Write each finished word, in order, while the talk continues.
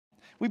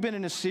We've been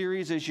in a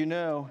series, as you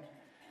know,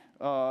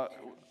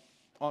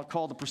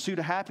 called The Pursuit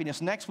of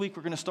Happiness. Next week,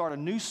 we're going to start a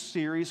new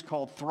series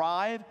called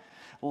Thrive,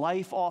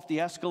 Life Off the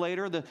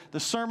Escalator. The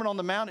Sermon on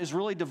the Mount is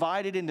really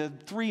divided into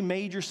three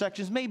major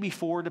sections, maybe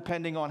four,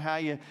 depending on how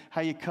you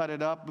cut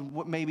it up,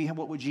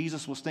 what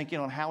Jesus was thinking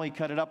on how he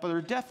cut it up. But there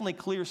are definitely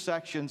clear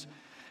sections,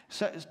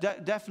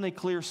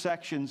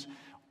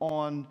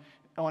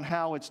 on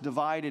how it's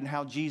divided and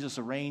how Jesus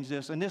arranged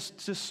this. And this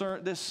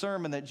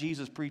sermon that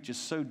Jesus preaches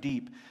is so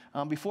deep.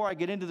 Before I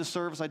get into the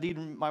service,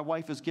 my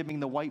wife is giving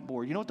the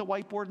whiteboard. You know what the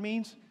whiteboard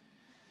means?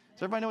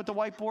 Does everybody know what the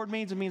whiteboard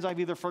means? It means I've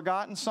either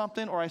forgotten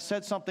something or I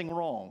said something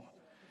wrong.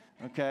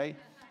 Okay?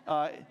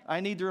 I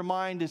need to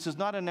remind, this is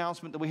not an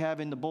announcement that we have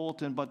in the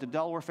bulletin, but the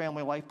Delaware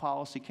Family Life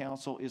Policy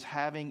Council is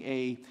having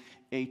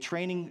a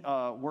training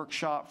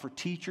workshop for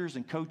teachers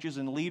and coaches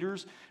and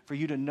leaders for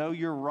you to know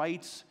your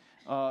rights,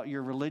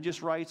 your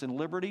religious rights and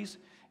liberties.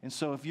 And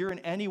so if you're in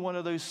any one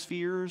of those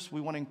spheres,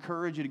 we want to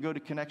encourage you to go to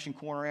Connection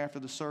Corner after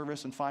the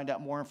service and find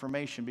out more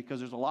information, because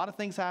there's a lot of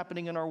things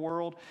happening in our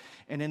world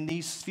and in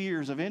these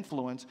spheres of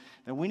influence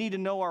that we need to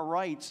know our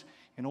rights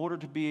in order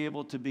to be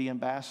able to be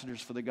ambassadors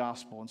for the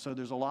gospel. And so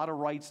there's a lot of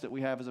rights that we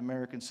have as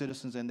American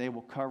citizens, and they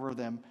will cover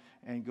them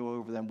and go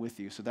over them with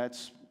you. So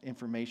that's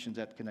information's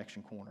at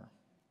Connection Corner.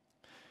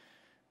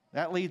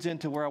 That leads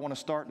into where I want to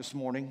start this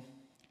morning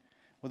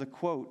with a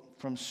quote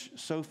from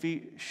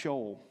Sophie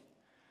Scholl.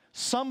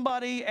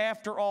 Somebody,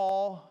 after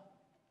all,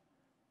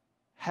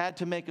 had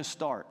to make a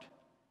start.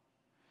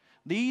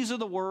 These are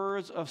the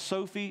words of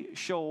Sophie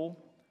Scholl,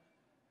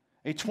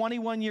 a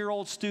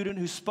 21-year-old student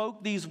who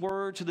spoke these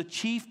words to the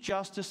Chief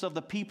Justice of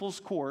the People's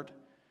Court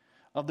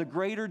of the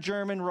Greater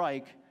German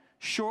Reich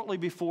shortly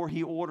before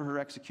he ordered her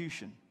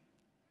execution.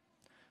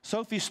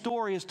 Sophie's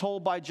story is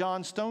told by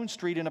John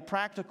Stonestreet in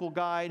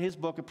his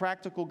book, A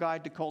Practical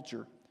Guide to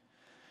Culture.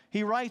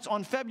 He writes,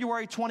 on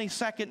February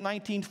 22nd,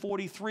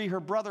 1943,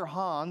 her brother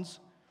Hans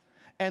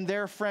and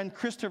their friend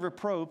Christopher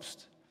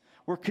Probst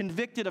were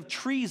convicted of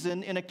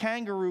treason in a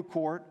kangaroo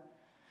court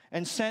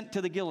and sent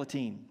to the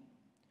guillotine.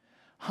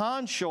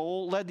 Hans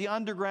Scholl led the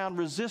underground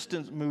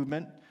resistance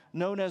movement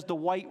known as the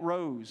White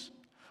Rose.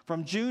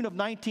 From June of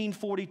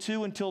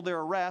 1942 until their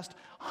arrest,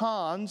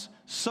 Hans,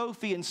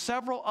 Sophie, and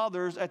several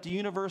others at the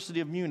University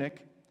of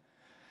Munich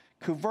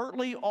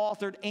covertly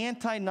authored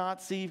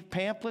anti-Nazi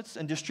pamphlets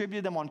and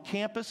distributed them on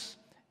campus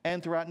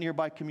and throughout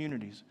nearby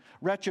communities.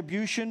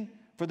 Retribution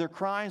for their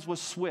crimes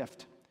was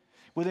swift.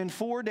 Within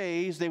 4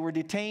 days, they were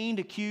detained,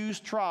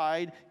 accused,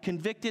 tried,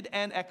 convicted,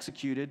 and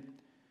executed.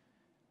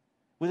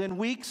 Within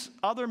weeks,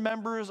 other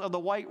members of the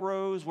White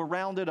Rose were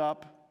rounded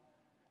up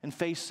and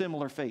faced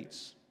similar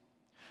fates.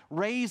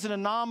 Raised in a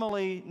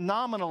nominally,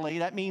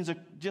 that means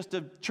just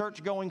a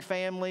church-going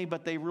family,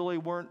 but they really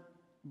weren't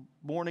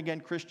born-again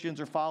Christians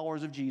or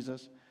followers of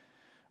Jesus.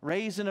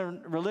 Raised in a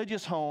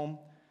religious home,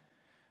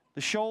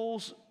 the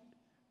Scholls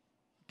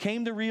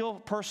came to real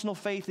personal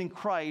faith in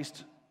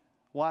Christ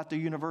while at the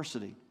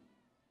university.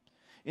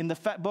 In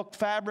the book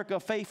Fabric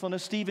of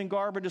Faithfulness, Stephen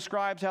Garber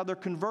describes how their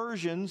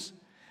conversions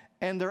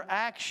and their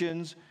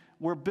actions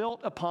were built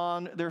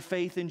upon their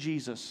faith in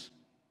Jesus.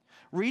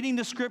 Reading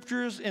the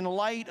scriptures in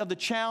light of the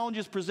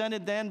challenges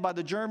presented then by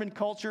the German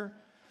culture,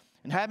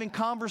 and having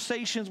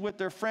conversations with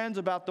their friends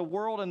about the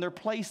world and their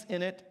place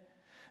in it,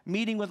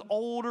 meeting with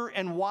older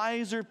and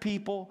wiser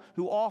people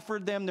who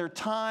offered them their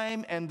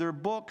time and their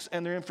books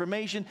and their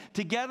information,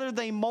 together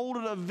they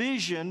molded a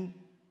vision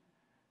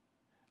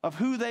of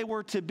who they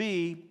were to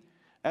be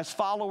as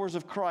followers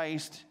of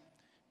Christ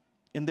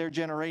in their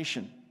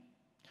generation.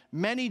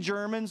 Many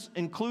Germans,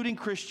 including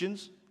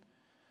Christians,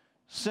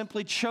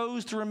 simply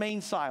chose to remain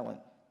silent.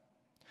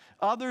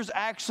 Others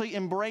actually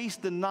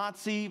embraced the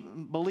Nazi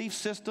belief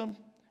system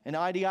and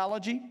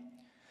ideology,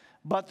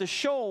 but the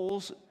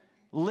Scholls,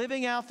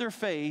 living out their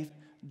faith,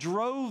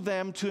 drove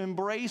them to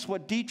embrace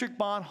what Dietrich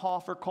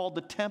Bonhoeffer called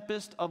the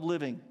tempest of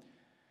living.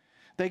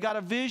 They got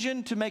a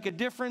vision to make a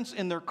difference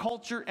in their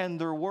culture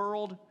and their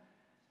world.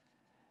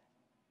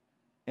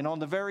 And on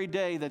the very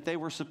day that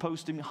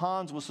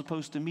Hans was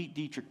supposed to meet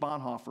Dietrich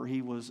Bonhoeffer,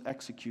 he was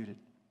executed.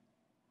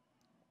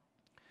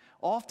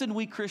 Often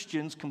we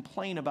Christians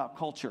complain about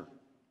culture.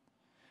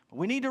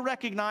 We need to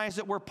recognize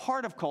that we're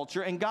part of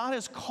culture, and God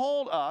has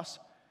called us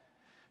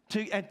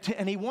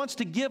and He wants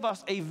to give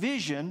us a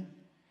vision.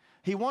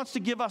 He wants to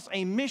give us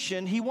a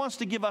mission. He wants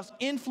to give us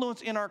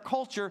influence in our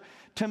culture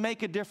to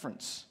make a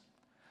difference.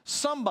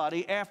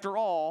 Somebody, after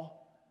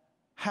all,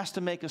 has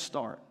to make a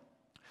start.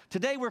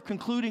 Today we're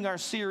concluding our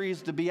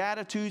series, The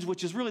Beatitudes,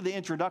 which is really the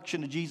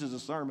introduction to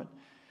Jesus' sermon.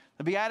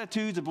 The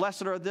Beatitudes,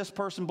 blessed are this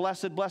person,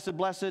 blessed, blessed,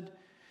 blessed.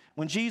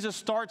 When Jesus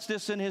starts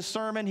this in his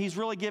sermon, he's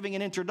really giving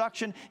an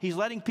introduction. He's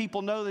letting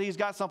people know that he's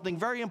got something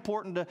very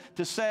important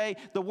to say.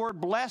 The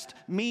word blessed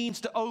means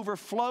to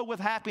overflow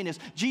with happiness.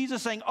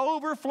 Jesus saying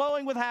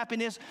overflowing with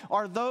happiness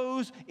are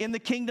those in the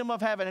kingdom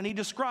of heaven. And he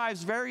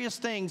describes various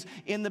things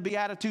in the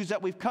Beatitudes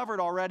that we've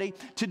covered already.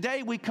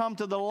 Today we come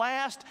to the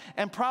last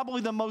and probably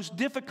the most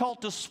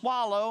difficult to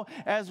swallow.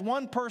 As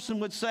one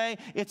person would say,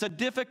 it's a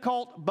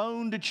difficult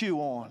bone to chew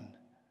on.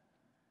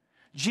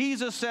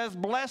 Jesus says,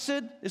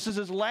 blessed, this is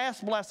his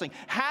last blessing,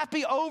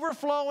 happy,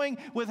 overflowing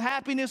with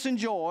happiness and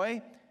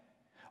joy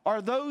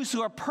are those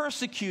who are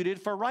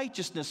persecuted for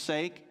righteousness'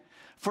 sake,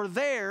 for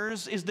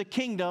theirs is the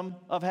kingdom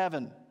of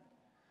heaven.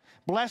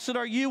 Blessed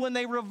are you when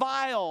they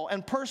revile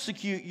and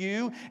persecute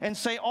you and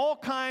say all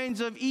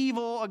kinds of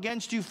evil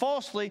against you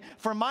falsely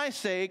for my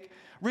sake.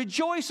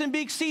 Rejoice and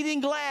be exceeding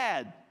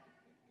glad.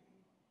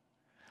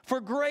 For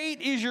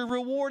great is your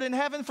reward in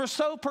heaven, for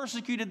so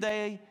persecuted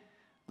they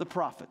the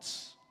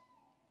prophets.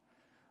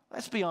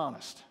 Let's be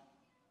honest.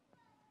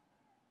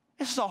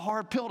 This is a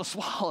hard pill to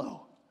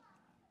swallow.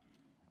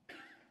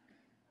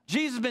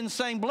 Jesus has been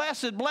saying,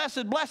 blessed,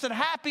 blessed, blessed,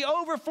 happy,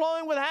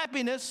 overflowing with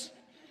happiness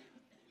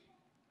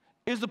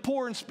is the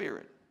poor in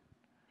spirit.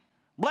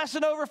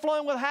 Blessed,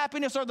 overflowing with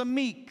happiness are the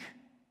meek.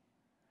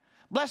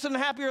 Blessed and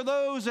happy are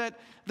those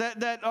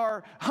that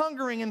are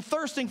hungering and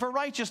thirsting for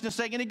righteousness'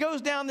 sake. And he goes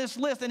down this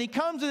list, and he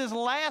comes to this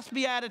last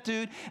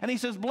beatitude, and he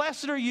says,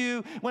 blessed are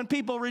you when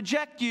people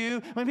reject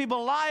you, when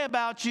people lie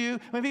about you,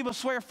 when people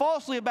swear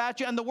falsely about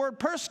you. And the word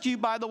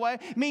persecute, by the way,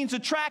 means to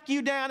track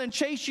you down and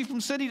chase you from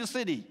city to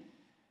city.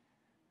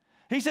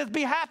 He says,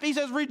 be happy. He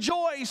says,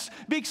 rejoice,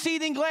 be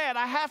exceeding glad.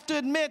 I have to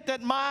admit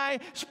that my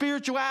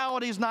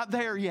spirituality is not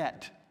there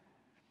yet.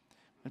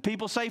 When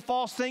people say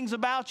false things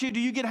about you, do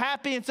you get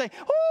happy and say,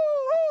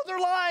 ooh, they're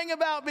lying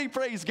about me,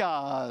 praise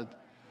God?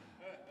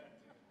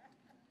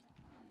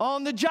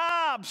 On the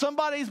job,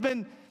 somebody's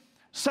been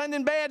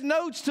sending bad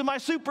notes to my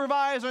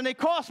supervisor, and they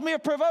cost me a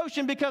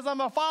promotion because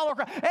I'm a follower of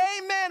Christ.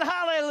 Amen,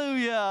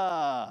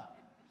 hallelujah.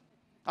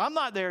 I'm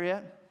not there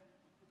yet.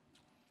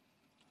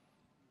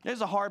 It's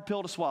a hard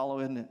pill to swallow,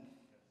 isn't it?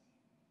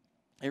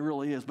 It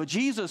really is. But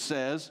Jesus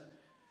says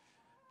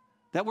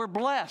that we're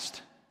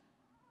blessed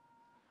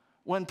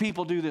when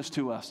people do this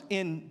to us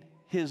in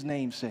his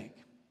name's sake.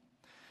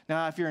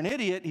 Now, if you're an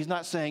idiot, he's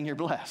not saying you're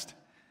blessed.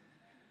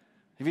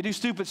 If you do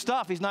stupid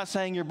stuff, he's not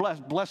saying you're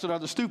blessed. Blessed are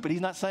the stupid.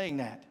 He's not saying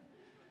that.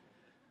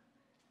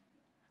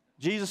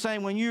 Jesus is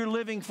saying when you're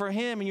living for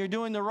him and you're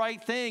doing the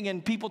right thing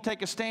and people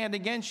take a stand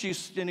against you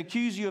and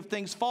accuse you of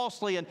things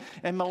falsely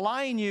and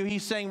malign you,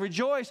 he's saying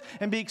rejoice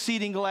and be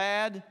exceeding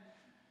glad.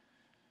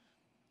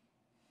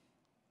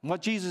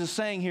 What Jesus is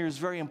saying here is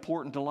very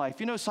important to life.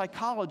 You know,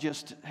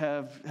 psychologists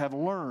have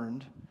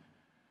learned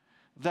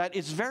that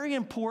it's very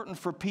important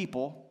for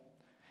people,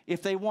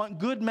 if they want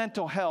good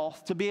mental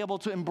health, to be able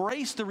to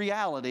embrace the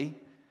reality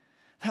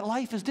that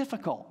life is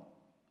difficult.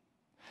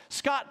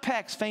 Scott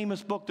Peck's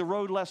famous book, The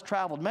Road Less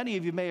Traveled, many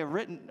of you may have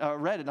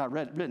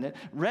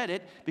read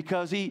it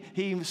because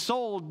he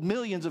sold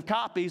millions of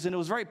copies, and it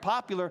was very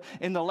popular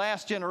in the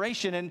last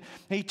generation. And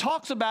he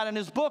talks about in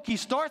his book, he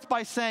starts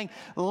by saying,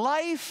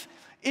 life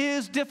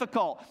is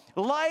difficult.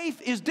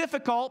 Life is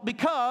difficult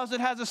because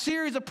it has a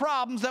series of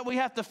problems that we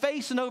have to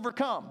face and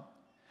overcome.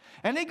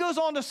 And he goes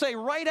on to say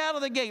right out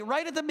of the gate,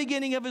 right at the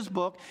beginning of his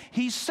book,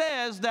 he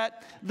says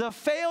that the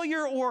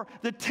failure or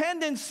the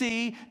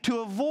tendency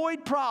to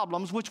avoid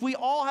problems, which we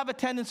all have a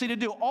tendency to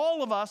do,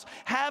 all of us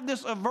have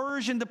this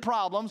aversion to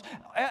problems.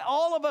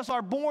 All of us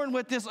are born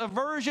with this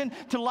aversion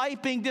to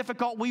life being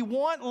difficult. We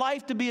want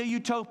life to be a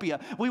utopia.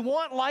 We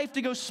want life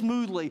to go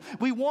smoothly.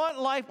 We want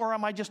life, or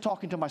am I just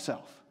talking to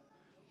myself?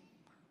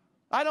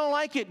 I don't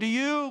like it, do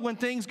you, when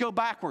things go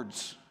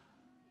backwards?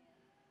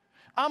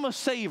 I'm a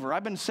saver.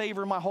 I've been a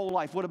saver my whole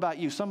life. What about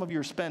you? Some of you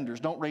are spenders.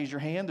 Don't raise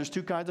your hand. There's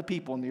two kinds of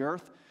people on the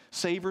earth,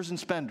 savers and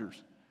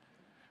spenders.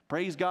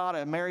 Praise God,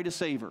 I married a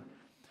saver.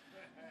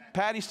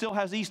 Patty still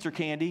has Easter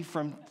candy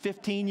from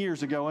 15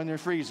 years ago in their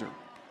freezer.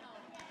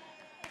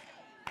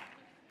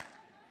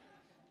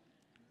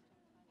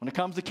 When it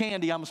comes to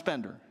candy, I'm a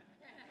spender.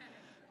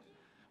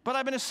 But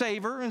I've been a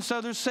saver, and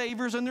so there's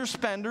savers and there's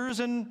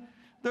spenders, and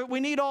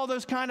we need all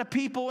those kind of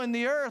people in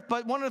the earth.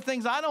 But one of the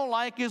things I don't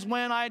like is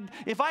when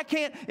if I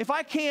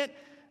can't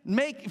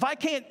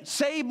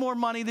save more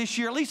money this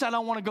year, at least I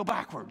don't want to go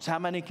backwards. How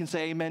many can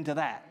say amen to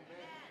that? Amen.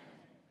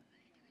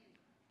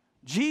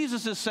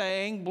 Jesus is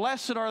saying,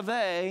 blessed are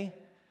they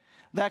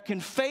that can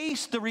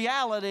face the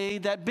reality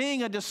that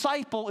being a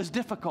disciple is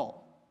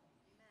difficult.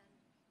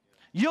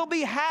 You'll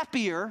be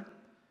happier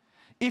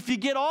if you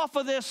get off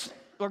of this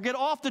or get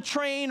off the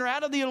train or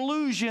out of the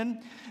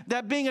illusion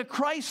that being a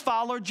Christ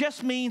follower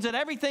just means that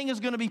everything is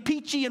going to be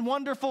peachy and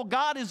wonderful,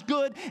 God is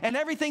good, and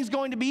everything's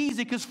going to be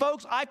easy. Because,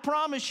 folks, I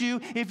promise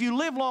you, if you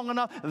live long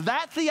enough,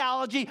 that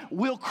theology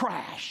will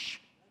crash.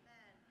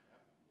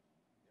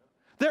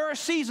 There are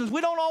seasons.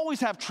 We don't always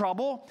have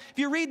trouble. If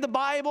you read the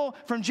Bible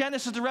from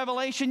Genesis to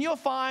Revelation, you'll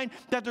find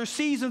that there's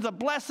seasons of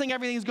blessing.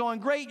 Everything's going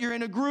great. You're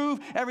in a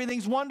groove.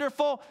 Everything's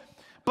wonderful.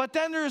 But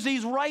then there's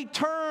these right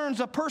turns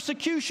of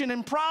persecution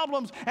and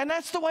problems, and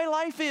that's the way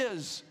life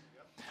is.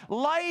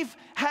 Life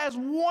has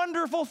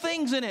wonderful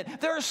things in it.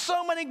 There are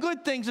so many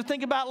good things to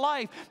think about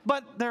life,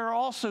 but there are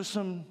also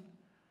some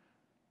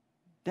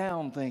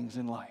down things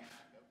in life.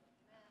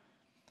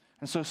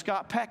 And so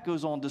Scott Peck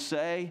goes on to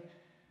say,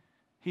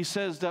 he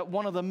says that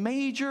one of the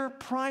major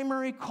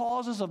primary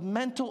causes of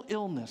mental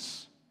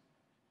illness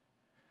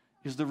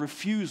is the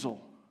refusal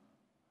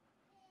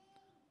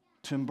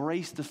to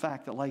embrace the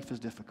fact that life is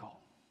difficult.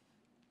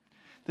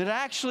 that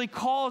actually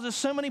causes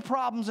so many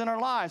problems in our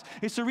lives.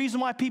 It's the reason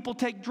why people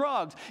take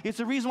drugs. It's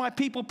the reason why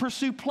people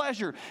pursue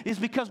pleasure. It's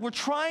because we're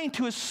trying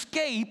to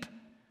escape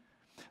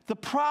the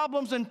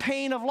problems and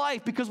pain of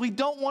life because we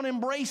don't want to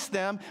embrace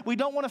them. We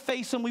don't want to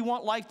face them. We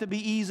want life to be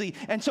easy.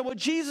 And so what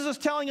Jesus is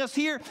telling us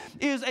here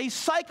is a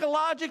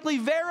psychologically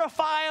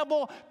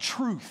verifiable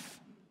truth.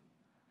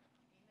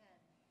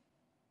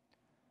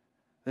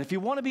 That if you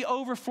want to be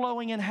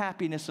overflowing in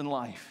happiness in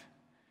life,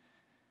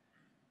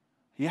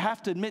 you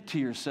have to admit to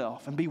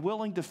yourself and be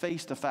willing to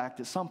face the fact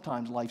that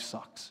sometimes life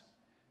sucks.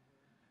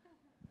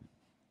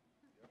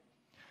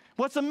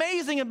 What's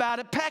amazing about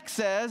it, Peck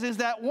says, is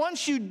that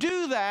once you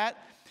do that,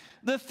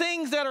 the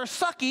things that are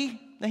sucky,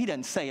 now he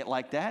doesn't say it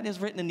like that, it's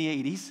written in the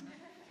 80s.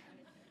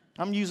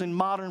 I'm using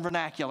modern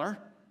vernacular.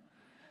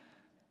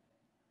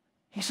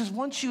 He says,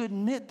 once you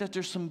admit that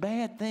there's some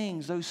bad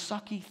things, those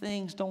sucky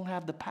things don't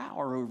have the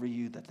power over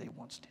you that they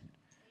once did.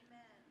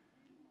 Amen.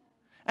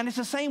 And it's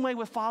the same way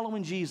with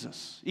following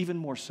Jesus, even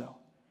more so.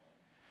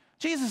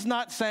 Jesus is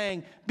not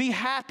saying, be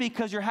happy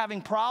because you're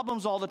having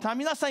problems all the time.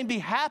 He's not saying be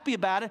happy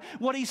about it.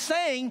 What he's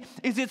saying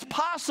is it's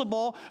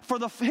possible for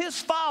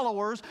his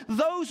followers,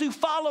 those who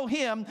follow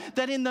him,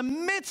 that in the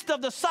midst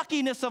of the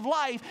suckiness of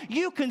life,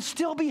 you can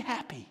still be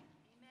happy.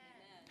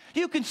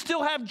 You can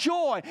still have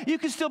joy. You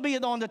can still be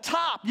on the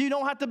top. You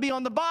don't have to be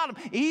on the bottom.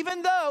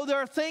 Even though there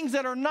are things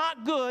that are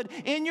not good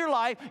in your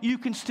life, you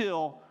can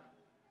still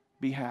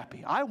be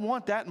happy. I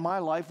want that in my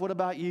life. What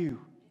about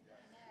you?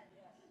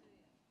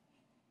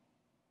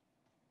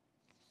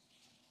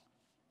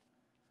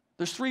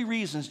 There's 3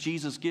 reasons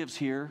Jesus gives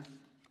here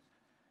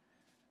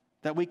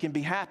that we can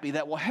be happy,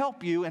 that will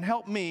help you and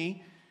help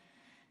me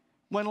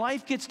when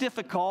life gets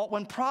difficult,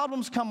 when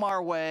problems come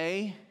our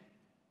way,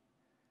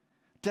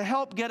 to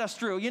help get us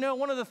through. You know,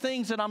 one of the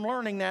things that I'm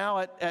learning now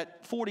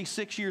at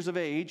 46 years of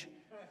age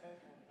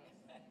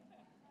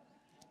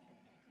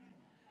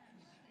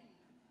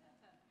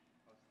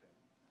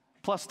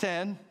plus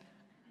 10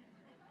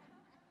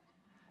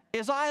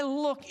 is I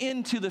look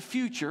into the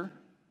future.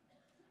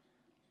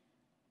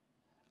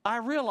 I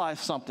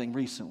realized something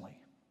recently.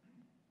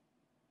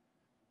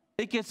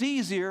 It gets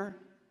easier,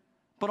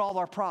 but all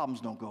our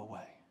problems don't go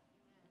away.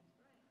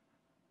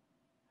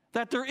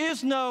 That there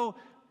is no,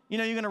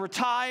 you're going to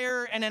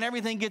retire and then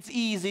everything gets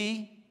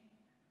easy.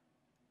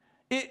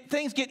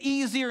 Things get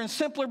easier and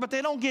simpler, but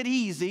they don't get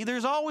easy.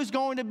 There's always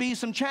going to be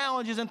some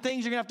challenges and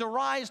things you're going to have to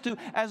rise to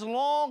as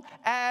long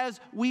as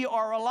we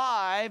are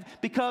alive,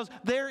 because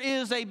there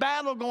is a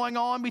battle going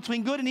on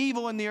between good and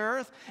evil in the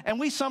earth, and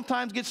we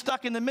sometimes get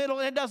stuck in the middle,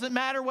 and it doesn't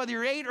matter whether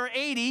you're 8 or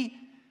 80.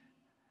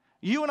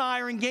 You and I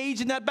are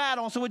engaged in that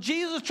battle. And so what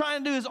Jesus is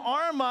trying to do is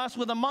arm us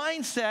with a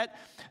mindset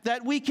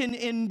that we can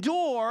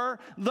endure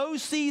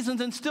those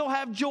seasons and still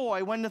have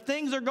joy. When the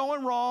things are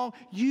going wrong,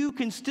 you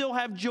can still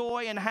have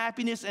joy and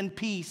happiness and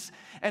peace.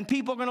 And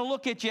people are going to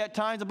look at you at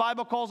times. The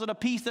Bible calls it a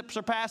peace that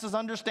surpasses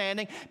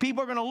understanding.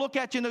 People are going to look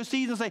at you in those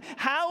seasons and say,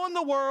 how in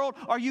the world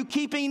are you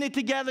keeping it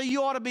together?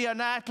 You ought to be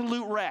an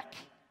absolute wreck.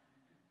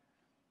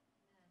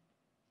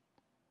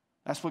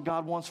 That's what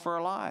God wants for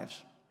our lives.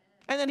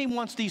 And then he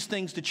wants these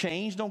things to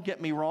change, don't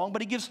get me wrong,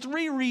 but he gives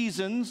 3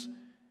 reasons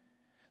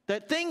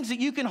that things that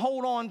you can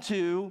hold on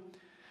to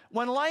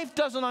when life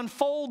doesn't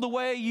unfold the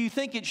way you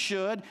think it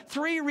should.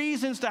 3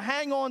 reasons to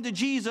hang on to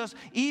Jesus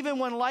even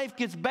when life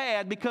gets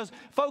bad, because,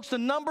 folks, the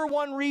number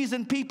 1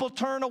 reason people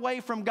turn away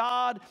from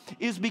God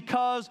is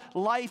because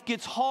life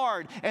gets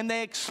hard, and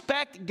they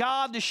expect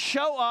God to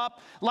show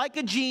up like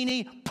a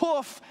genie,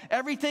 poof,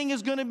 everything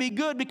is going to be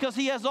good because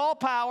he has all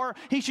power.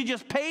 He should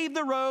just pave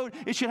the road.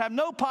 It should have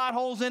no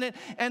potholes in it.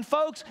 And,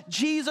 folks,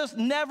 Jesus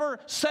never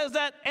says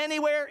that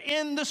anywhere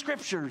in the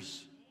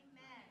Scriptures.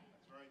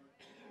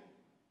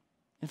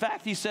 In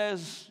fact, he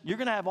says, you're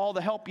going to have all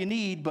the help you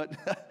need, but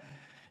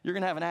you're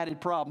going to have an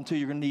added problem too.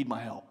 You're going to need my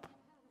help.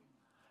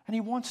 And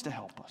he wants to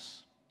help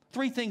us.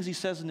 3 things he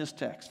says in this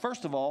text.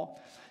 First of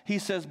all, he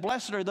says,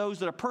 blessed are those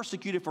that are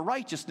persecuted for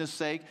righteousness'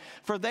 sake,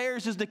 for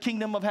theirs is the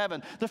kingdom of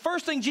heaven. The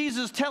first thing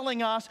Jesus is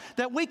telling us,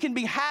 that we can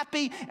be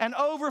happy and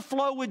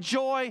overflow with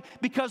joy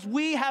because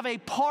we have a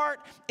part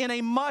in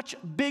a much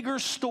bigger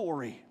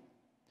story.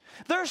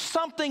 There's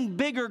something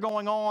bigger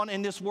going on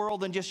in this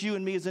world than just you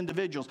and me as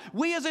individuals.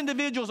 We as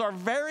individuals are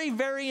very,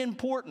 very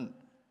important.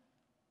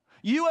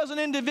 You as an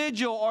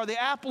individual are the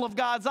apple of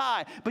God's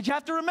eye. But you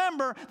have to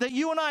remember that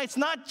you and I, it's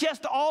not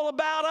just all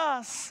about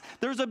us.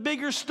 There's a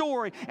bigger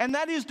story, and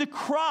that is to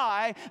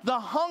cry the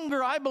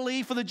hunger, I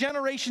believe, for the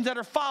generations that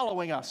are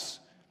following us.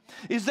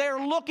 Is they're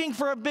looking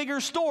for a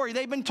bigger story.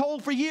 They've been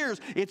told for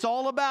years, it's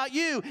all about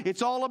you,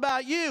 it's all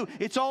about you,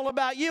 it's all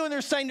about you. And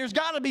they're saying there's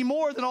got to be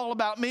more than all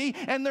about me.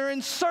 And they're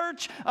in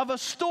search of a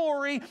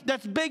story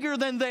that's bigger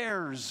than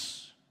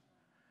theirs.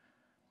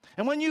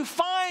 And when you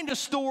find a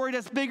story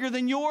that's bigger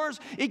than yours,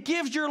 it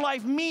gives your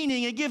life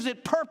meaning, it gives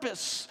it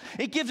purpose,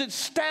 it gives it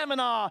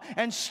stamina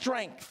and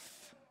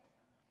strength.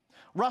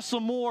 Russell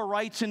Moore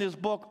writes in his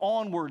book,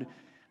 Onward,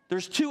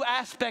 there's 2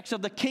 aspects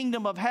of the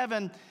kingdom of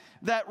heaven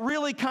that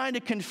really kind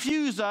of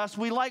confuse us.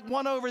 We like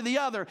one over the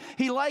other.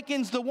 He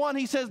likens the one,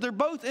 he says they're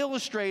both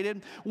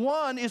illustrated.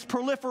 One is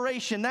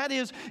proliferation. That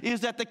is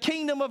that the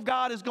kingdom of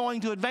God is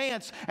going to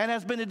advance and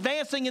has been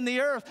advancing in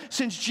the earth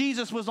since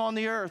Jesus was on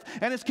the earth.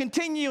 And it's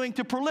continuing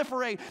to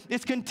proliferate.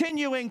 It's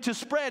continuing to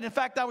spread. In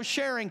fact, I was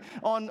sharing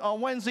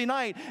on Wednesday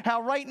night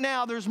how right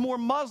now there's more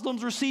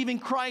Muslims receiving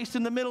Christ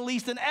in the Middle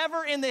East than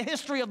ever in the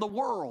history of the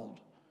world.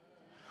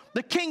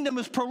 The kingdom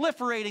is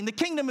proliferating. The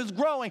kingdom is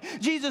growing.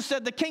 Jesus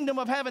said the kingdom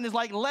of heaven is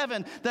like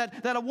leaven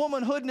that a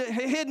woman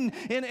hidden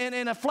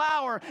in a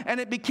flour, and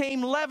it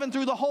became leaven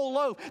through the whole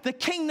loaf. The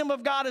kingdom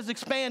of God is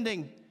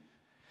expanding.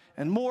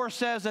 And Moore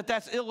says that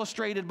that's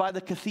illustrated by the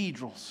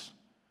cathedrals.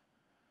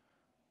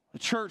 The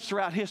church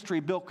throughout history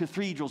built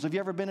cathedrals. Have you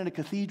ever been in a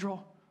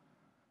cathedral?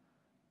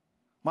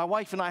 My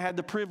wife and I had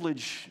the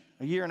privilege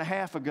a year and a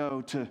half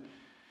ago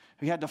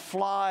we had to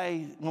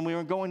fly, when we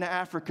were going to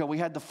Africa, we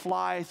had to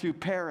fly through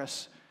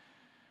Paris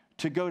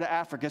to go to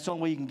Africa. It's the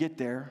only way you can get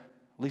there.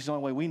 At least the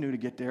only way we knew to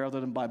get there, other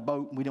than by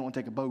boat. We didn't want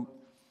to take a boat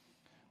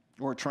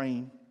or a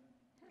train.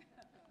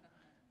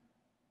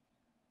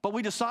 But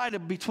we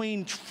decided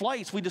between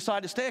flights, we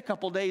decided to stay a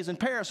couple days in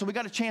Paris, so we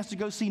got a chance to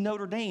go see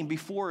Notre Dame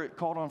before it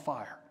caught on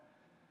fire.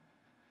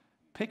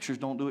 Pictures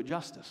don't do it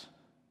justice.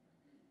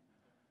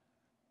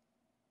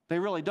 They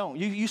really don't.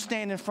 You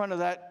stand in front of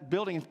that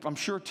building, I'm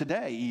sure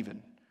today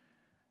even,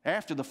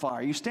 after the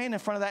fire. You stand in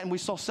front of that, and we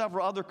saw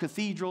several other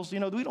cathedrals. You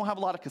know, we don't have a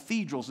lot of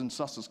cathedrals in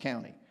Sussex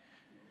County.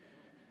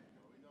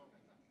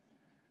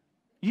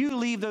 You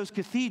leave those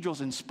cathedrals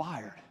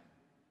inspired.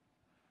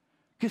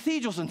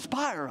 Cathedrals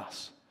inspire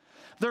us.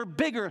 They're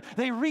bigger.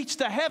 They reach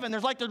to heaven.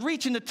 There's like they're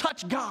reaching to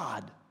touch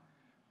God.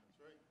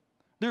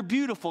 They're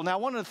beautiful. Now,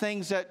 one of the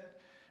things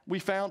that we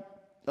found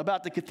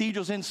about the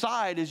cathedrals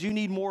inside is you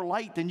need more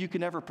light than you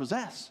can ever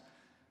possess.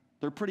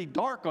 They're pretty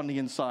dark on the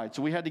inside,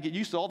 so we had to get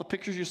used to all the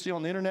pictures you see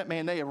on the internet.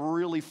 Man, they have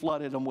really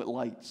flooded them with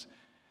lights.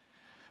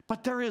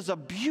 But there is a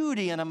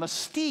beauty and a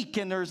mystique,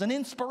 and there's an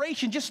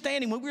inspiration just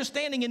standing. When we were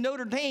standing in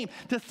Notre Dame,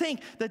 to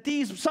think that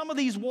some of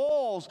these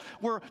walls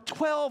were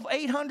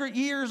 800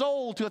 years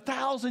old to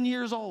 1,000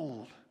 years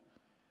old.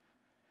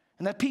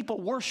 And that people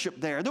worship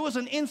there. There was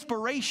an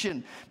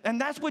inspiration, and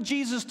that's what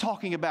Jesus is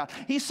talking about.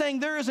 He's saying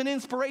there is an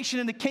inspiration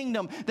in the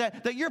kingdom,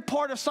 that you're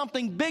part of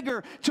something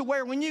bigger, to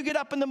where when you get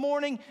up in the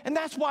morning, and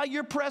that's why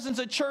your presence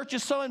at church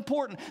is so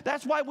important.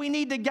 That's why we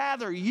need to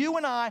gather. You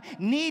and I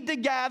need to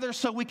gather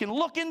so we can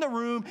look in the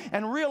room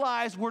and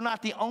realize we're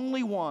not the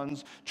only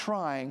ones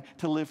trying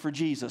to live for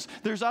Jesus.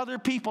 There's other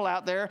people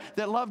out there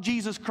that love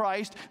Jesus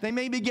Christ. They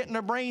may be getting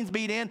their brains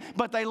beat in,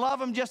 but they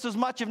love him just as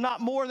much, if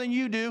not more, than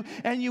you do.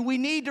 And we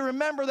need to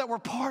remember that we're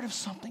part of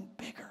something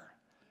bigger.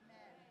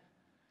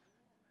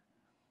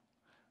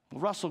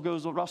 Russell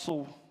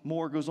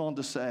Moore goes on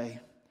to say,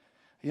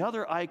 the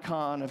other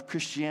icon of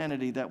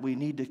Christianity that we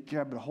need to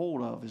grab a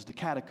hold of is the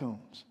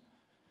catacombs.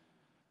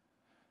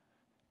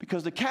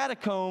 Because the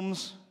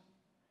catacombs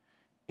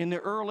in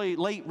the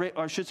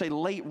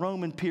late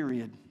Roman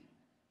period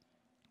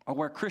are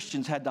where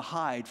Christians had to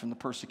hide from the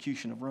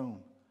persecution of Rome.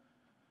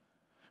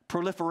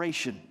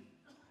 Proliferation.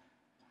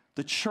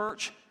 The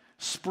church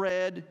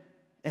spread,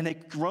 and the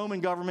Roman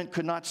government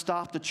could not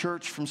stop the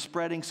church from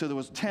spreading, so there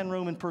was 10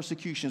 Roman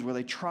persecutions where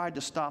they tried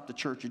to stop the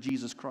church of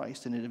Jesus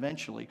Christ, and it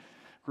eventually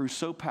grew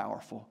so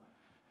powerful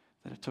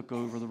that it took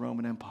over the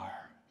Roman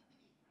Empire.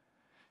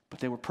 But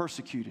they were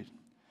persecuted.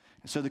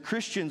 And so the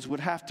Christians would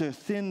have to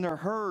thin their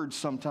herds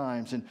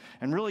sometimes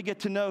and really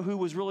get to know who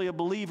was really a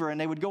believer, and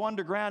they would go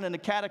underground in the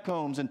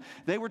catacombs, and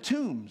they were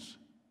tombs.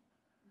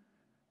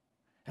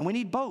 And we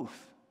need both.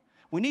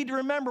 We need to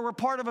remember we're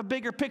part of a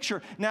bigger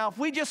picture. Now, if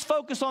we just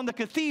focus on the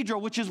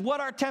cathedral, which is what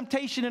our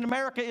temptation in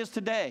America is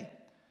today,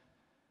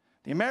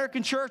 the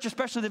American church,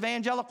 especially the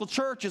evangelical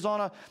church, is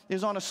on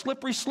a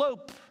slippery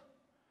slope,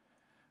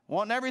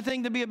 wanting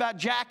everything to be about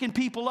jacking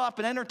people up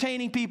and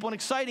entertaining people and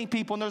exciting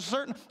people. And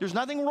there's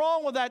nothing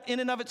wrong with that in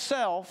and of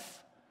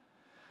itself,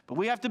 but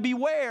we have to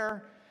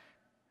beware.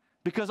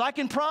 Because I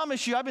can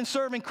promise you, I've been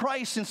serving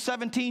Christ since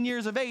 17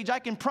 years of age. I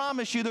can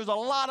promise you there's a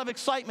lot of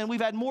excitement.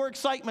 We've had more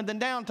excitement than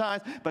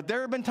downtimes, but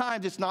there have been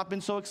times it's not been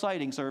so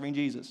exciting serving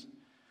Jesus.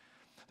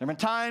 There have been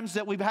times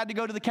that we've had to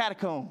go to the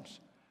catacombs.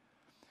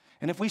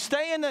 And if we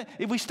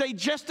stay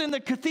just in the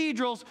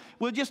cathedrals,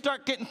 we'll just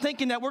start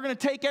thinking that we're going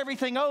to take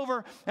everything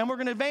over and we're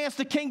going to advance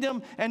the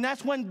kingdom. And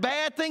that's when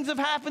bad things have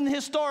happened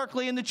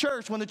historically in the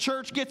church. When the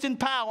church gets in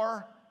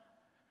power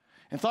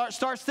and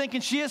starts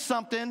thinking she is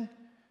something,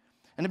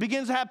 and it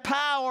begins to have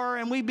power,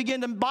 and we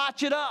begin to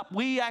botch it up.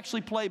 We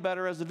actually play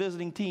better as a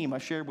visiting team. I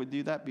shared with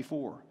you that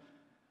before.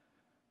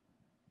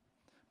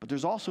 But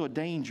there's also a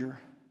danger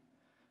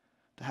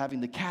to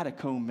having the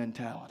catacomb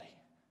mentality.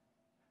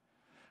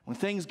 When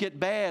things get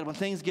bad, when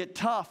things get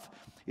tough,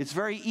 it's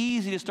very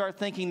easy to start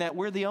thinking that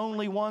we're the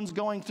only ones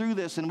going through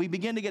this, and we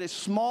begin to get a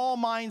small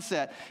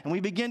mindset, and we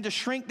begin to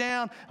shrink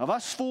down of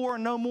us four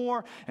and no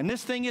more, and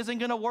this thing isn't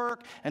going to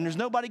work, and there's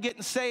nobody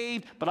getting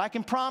saved. But I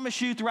can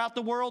promise you, throughout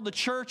the world, the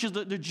church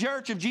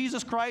of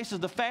Jesus Christ is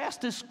the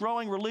fastest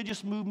growing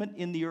religious movement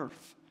in the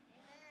earth.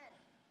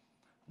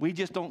 We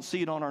just don't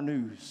see it on our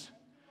news.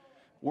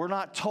 We're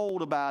not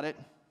told about it.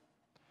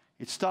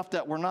 It's stuff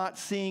that we're not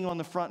seeing on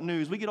the front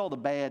news. We get all the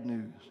bad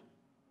news.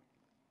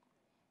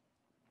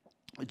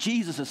 But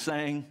Jesus is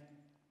saying,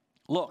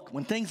 look,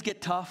 when things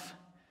get tough,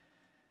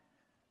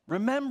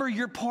 remember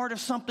you're part of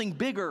something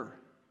bigger.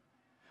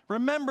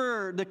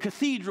 Remember the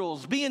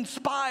cathedrals. Be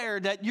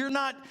inspired that you're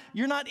not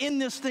in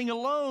this thing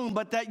alone,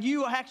 but that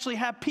you actually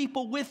have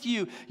people with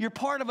you. You're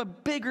part of a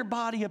bigger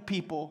body of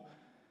people.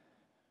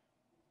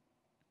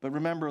 But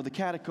remember the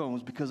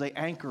catacombs, because they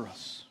anchor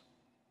us.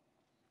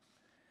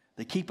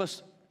 They keep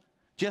us,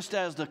 just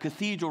as the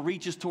cathedral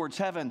reaches towards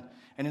heaven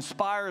and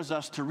inspires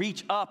us to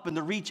reach up and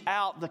to reach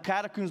out, the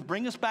catacombs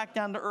bring us back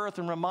down to earth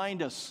and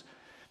remind us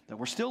that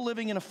we're still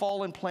living in a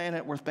fallen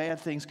planet where bad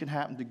things can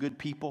happen to good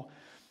people.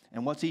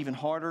 And what's even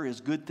harder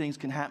is good things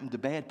can happen to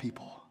bad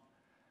people.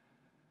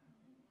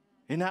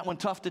 Isn't that one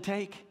tough to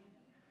take?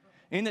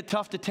 Isn't it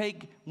tough to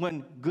take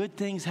when good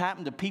things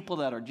happen to people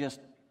that are just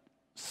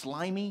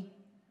slimy?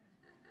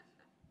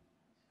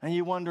 And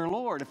you wonder,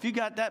 Lord, if you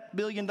got that $1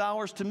 billion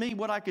to me,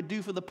 what I could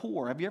do for the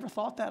poor. Have you ever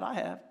thought that? I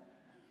have.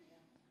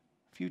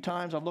 A few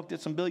times I've looked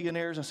at some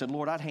billionaires and said,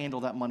 Lord, I'd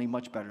handle that money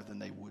much better than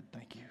they would.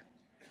 Thank you.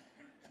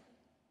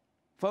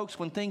 Folks,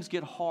 when things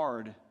get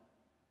hard,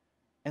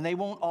 and they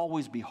won't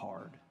always be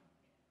hard,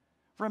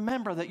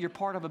 remember that you're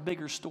part of a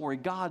bigger story,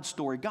 God's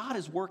story. God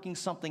is working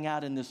something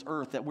out in this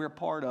earth that we're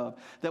part of,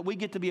 that we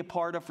get to be a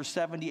part of for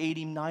 70,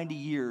 80, 90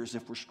 years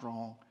if we're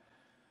strong.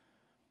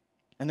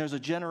 And there's a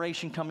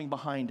generation coming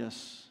behind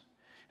us,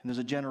 and there's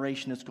a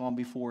generation that's gone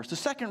before us. The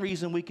second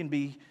reason we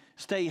can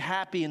stay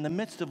happy in the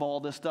midst of all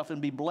this stuff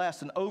and be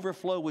blessed and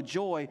overflow with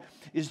joy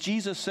is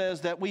Jesus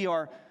says that we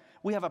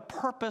have a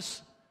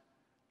purpose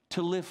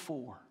to live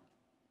for.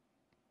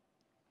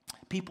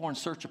 People are in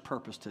search of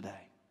purpose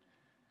today.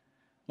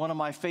 One of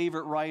my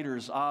favorite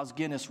writers, Os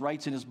Guinness,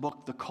 writes in his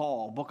book, The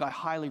Call, a book I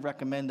highly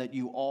recommend that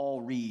you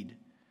all read.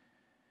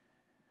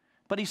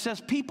 But he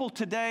says people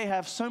today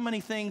have so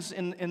many things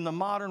in the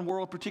modern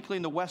world, particularly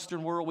in the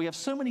Western world. We have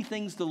so many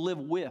things to live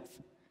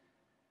with,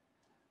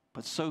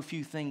 but so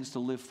few things to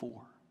live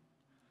for.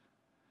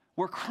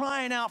 We're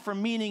crying out for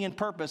meaning and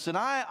purpose. And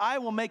I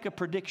will make a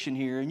prediction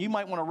here, and you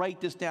might want to write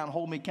this down,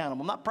 hold me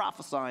accountable. I'm not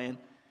prophesying,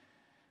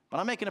 but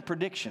I'm making a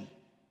prediction.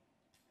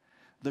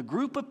 The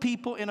group of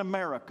people in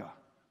America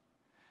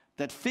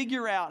that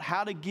figure out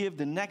how to give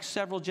the next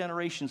several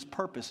generations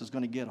purpose is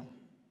going to get them.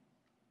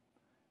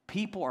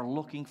 People are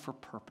looking for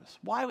purpose.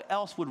 Why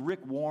else would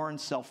Rick Warren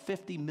sell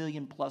 50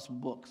 million plus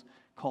books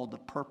called The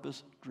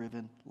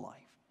Purpose-Driven Life?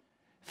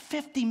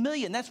 50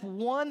 million, that's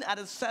 1 out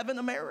of 7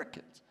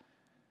 Americans.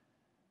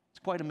 It's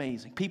quite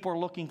amazing. People are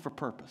looking for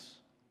purpose.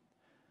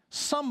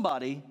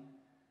 Somebody,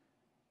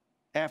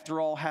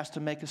 after all, has to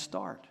make a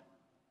start.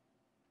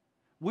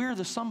 We're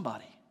the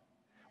somebody.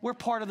 We're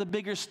part of the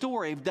bigger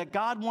story that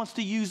God wants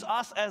to use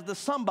us as the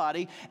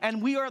somebody, and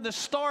we are the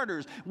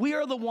starters. We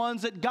are the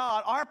ones that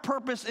God, our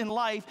purpose in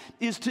life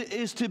is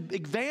to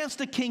advance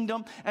the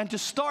kingdom and to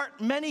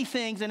start many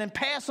things and then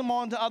pass them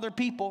on to other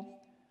people.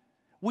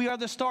 We are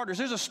the starters.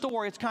 There's a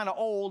story, it's kind of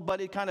old,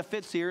 but it kind of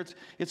fits here.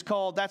 It's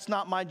called That's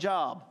Not My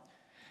Job.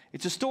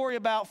 It's a story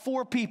about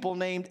 4 people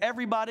named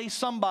everybody,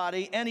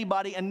 somebody,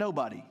 anybody, and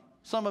nobody.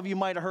 Some of you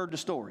might have heard the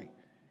story.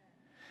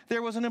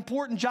 There was an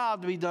important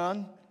job to be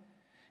done,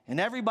 and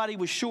everybody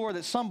was sure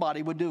that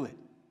somebody would do it.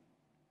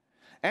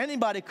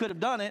 Anybody could have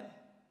done it,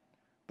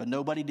 but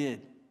nobody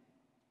did.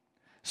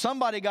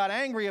 Somebody got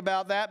angry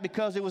about that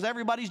because it was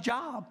everybody's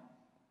job.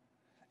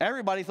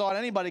 Everybody thought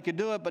anybody could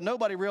do it, but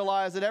nobody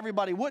realized that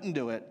everybody wouldn't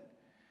do it.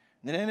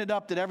 And it ended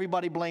up that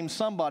everybody blamed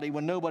somebody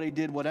when nobody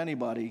did what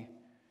anybody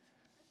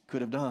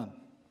could have done.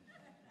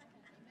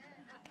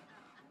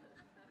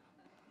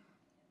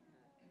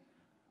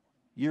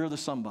 You're the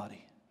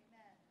somebody.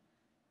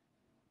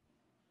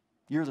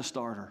 You're the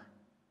starter.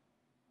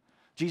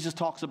 Jesus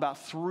talks about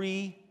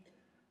he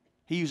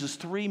uses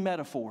 3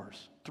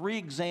 metaphors, 3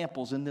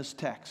 examples in this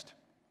text.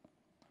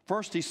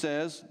 First, he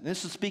says,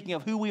 this is speaking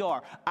of who we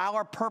are,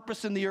 our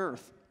purpose in the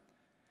earth.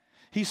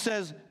 He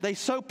says, they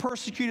so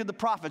persecuted the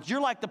prophets.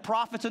 You're like the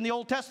prophets in the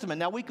Old Testament.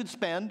 Now, we could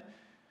spend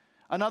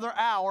another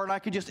hour, and I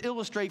could just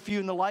illustrate for you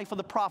in the life of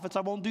the prophets. I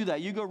won't do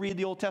that. You go read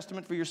the Old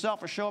Testament for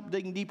yourself or show up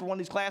digging deeper in one of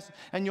these classes,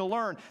 and you'll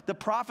learn. The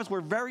prophets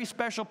were very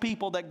special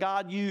people that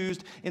God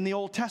used in the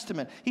Old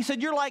Testament. He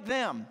said, you're like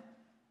them.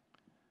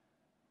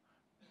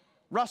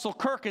 Russell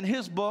Kirk, in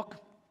his book,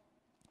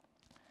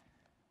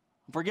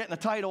 I'm forgetting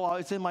the title.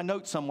 It's in my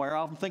notes somewhere.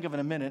 I'll think of it in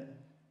a minute.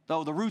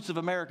 Oh, The Roots of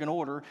American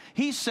Order.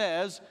 He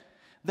says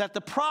that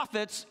the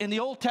prophets in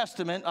the Old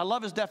Testament, I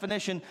love his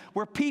definition,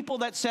 were people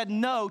that said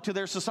no to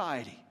their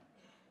society.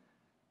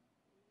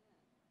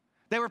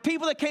 They were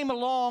people that came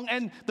along,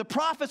 and the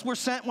prophets were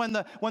sent when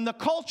the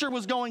culture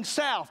was going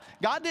south.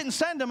 God didn't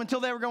send them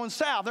until they were going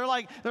south. They're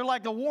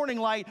like the warning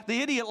light,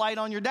 the idiot light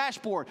on your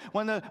dashboard.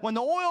 When the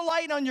oil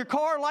light on your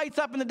car lights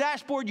up in the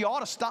dashboard, you ought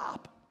to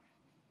stop.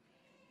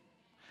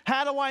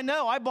 How do I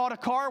know? I bought a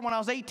car when I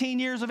was 18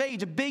 years of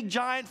age, a big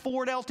giant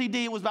Ford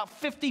LTD. It was about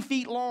 50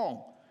 feet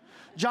long.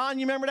 John,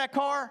 you remember that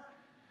car?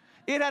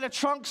 It had a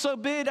trunk so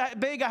big,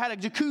 I had a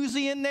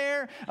jacuzzi in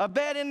there, a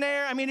bed in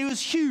there. I mean, it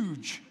was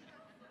huge.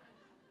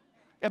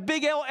 A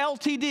big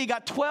LTD,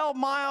 got 12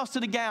 miles to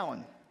the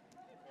gallon.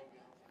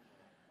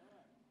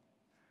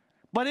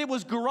 But it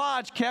was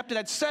garage kept. It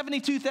had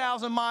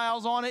 72,000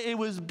 miles on it. It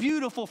was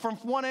beautiful from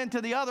one end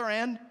to the other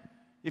end,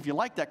 if you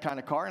like that kind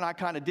of car, and I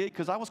kind of did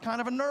because I was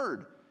kind of a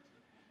nerd.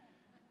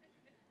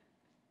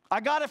 I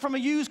got it from a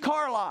used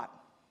car lot.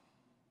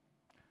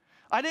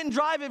 I didn't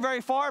drive it very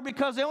far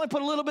because they only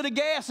put a little bit of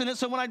gas in it,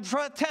 so when I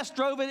test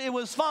drove it, it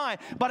was fine.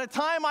 By the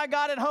time I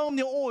got it home,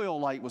 the oil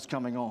light was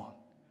coming on.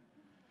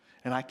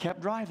 And I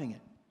kept driving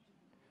it.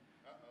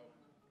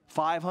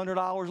 500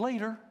 hours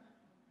later,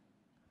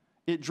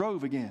 it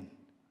drove again.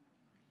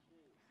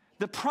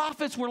 The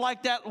prophets were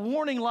like that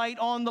warning light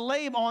on the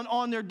label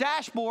on their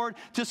dashboard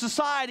to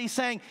society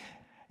saying,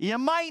 you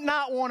might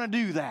not want to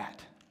do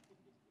that.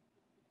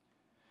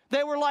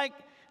 They were like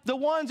the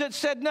ones that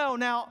said no.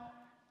 Now,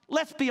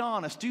 let's be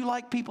honest. Do you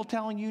like people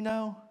telling you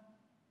no?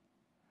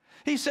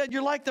 He said,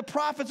 you're like the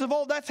prophets of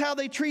old. That's how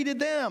they treated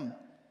them.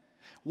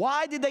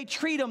 Why did they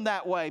treat them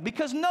that way?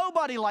 Because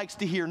nobody likes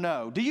to hear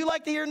no. Do you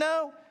like to hear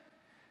no?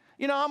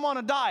 You know, I'm on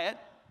a diet.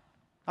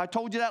 I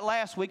told you that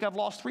last week. I've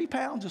lost 3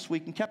 pounds this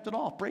week and kept it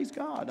off. Praise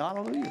God.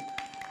 Hallelujah.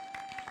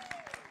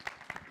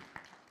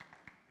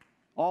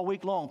 All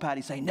week long,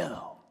 Patty say,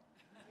 no.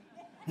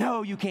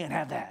 No, you can't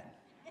have that.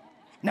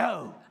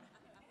 No.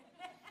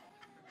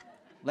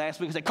 Last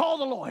week I said, call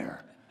the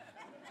lawyer.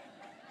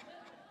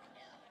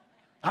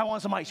 I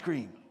want some ice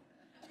cream.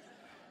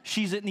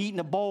 She's eating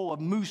a bowl of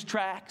moose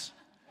tracks.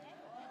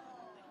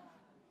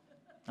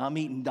 I'm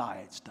eating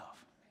diet stuff.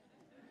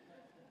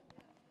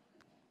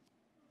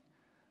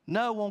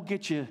 No won't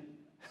get you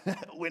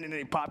winning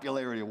any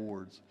popularity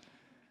awards.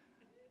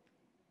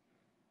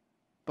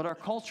 But our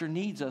culture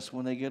needs us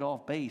when they get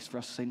off base for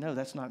us to say, no,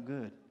 that's not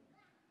good.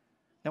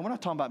 Now, we're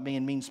not talking about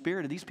being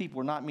mean-spirited. These people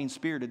were not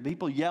mean-spirited.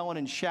 People yelling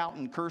and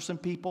shouting, cursing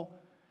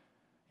people,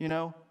 you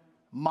know,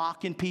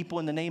 mocking people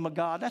in the name of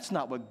God. That's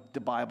not what the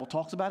Bible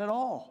talks about at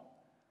all.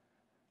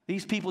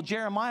 These people,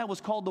 Jeremiah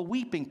was called the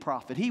weeping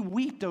prophet. He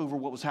wept over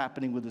what was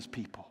happening with his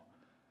people.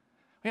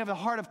 We have a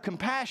heart of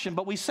compassion,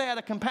 but we say out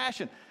of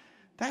compassion,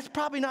 that's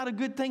probably not a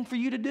good thing for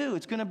you to do.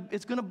 It's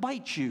gonna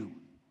bite you.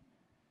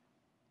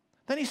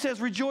 Then he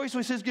says, rejoice.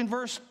 He says in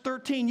verse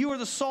 13, you are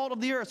the salt of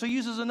the earth. So he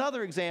uses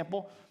another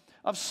example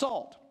of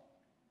salt.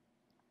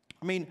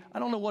 I mean, I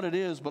don't know what it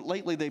is, but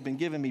lately they've been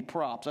giving me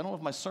props. I don't know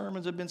if my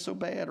sermons have been so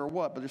bad or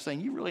what, but they're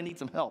saying you really need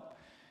some help.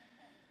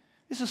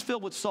 This is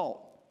filled with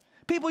salt.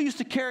 People used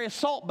to carry a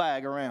salt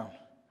bag around.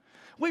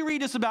 We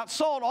read this about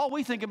salt. All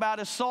we think about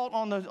is salt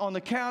on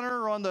the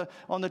counter or on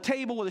the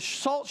table with a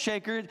salt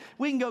shaker.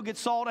 We can go get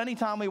salt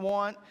anytime we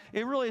want.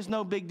 It really is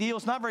no big deal.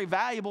 It's not very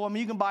valuable. I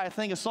mean, you can buy a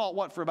thing of salt,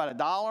 what, for about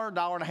 $1,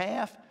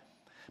 $1.50?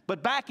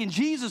 But back in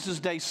Jesus'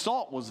 day,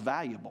 salt was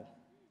valuable.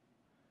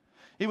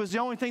 It was the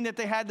only thing that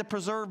they had to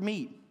preserve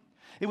meat.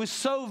 It was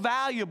so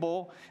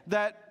valuable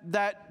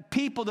that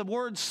people, the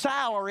word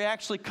salary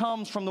actually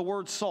comes from the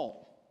word salt.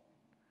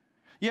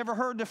 You ever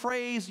heard the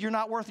phrase, you're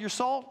not worth your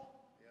salt?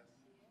 Yes.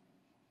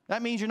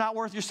 That means you're not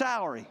worth your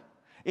salary.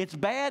 It's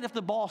bad if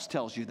the boss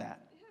tells you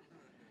that.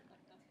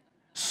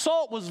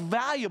 Salt was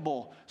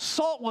valuable.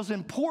 Salt was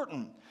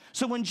important.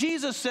 So when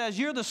Jesus says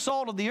you're the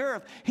salt of the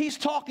earth, he's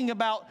talking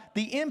about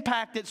the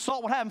impact that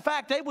salt would have. In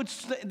fact,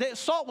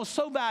 salt was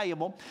so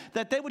valuable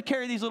that they would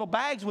carry these little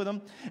bags with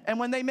them, and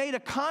when they made a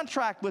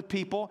contract with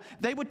people,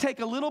 they would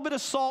take a little bit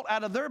of salt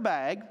out of their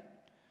bag,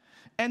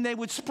 and they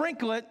would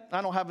sprinkle it.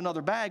 I don't have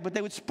another bag, but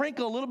they would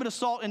sprinkle a little bit of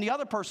salt in the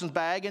other person's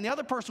bag, and the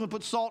other person would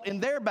put salt in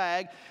their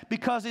bag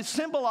because it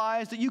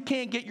symbolized that you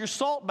can't get your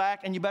salt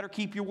back and you better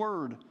keep your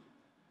word.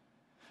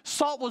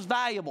 Salt was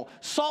valuable.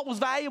 Salt was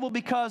valuable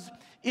because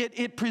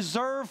it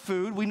preserved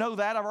food. We know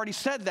that. I've already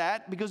said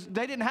that because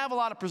they didn't have a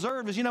lot of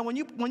preservatives. You know,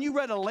 when you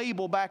read a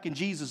label back in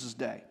Jesus'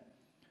 day,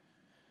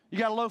 you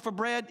got a loaf of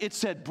bread, it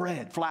said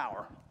bread,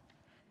 flour.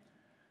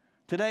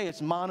 Today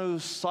it's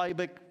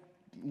monocybic,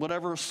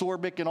 whatever,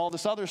 sorbic, and all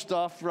this other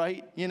stuff,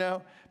 right? You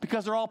know,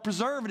 because they're all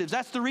preservatives.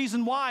 That's the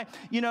reason why,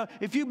 you know,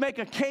 if you make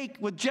a cake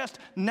with just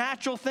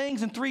natural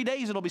things, in 3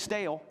 days it'll be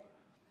stale.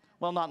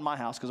 Well, not in my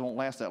house because it won't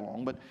last that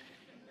long, but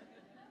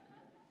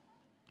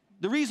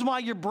the reason why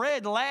your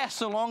bread lasts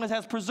so long is it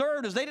has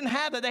preservatives. They didn't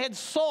have that. They had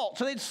salt,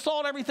 so they'd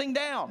salt everything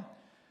down.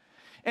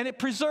 And it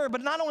preserved,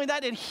 but not only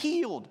that, it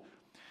healed.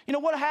 You know,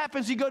 what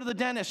happens, you go to the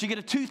dentist, you get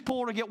a tooth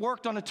pulled or get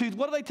worked on a tooth.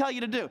 What do they tell you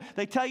to do?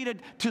 They tell you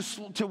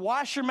to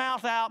wash your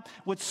mouth out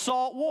with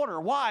salt water.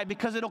 Why?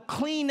 Because it'll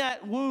clean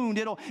that wound.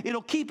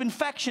 It'll keep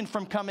infection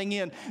from coming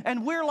in.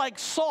 And we're like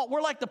salt.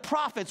 We're like the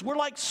prophets. We're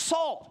like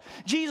salt.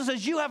 Jesus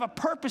says you have a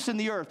purpose in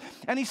the earth.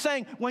 And he's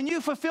saying when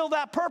you fulfill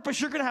that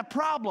purpose, you're going to have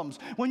problems.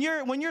 When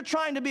you're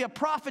trying to be a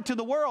prophet to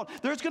the world,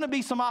 there's going to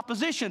be some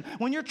opposition.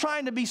 When you're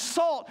trying to be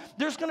salt,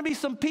 there's going to be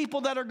some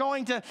people that are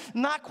going to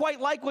not quite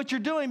like what you're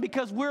doing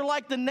because we're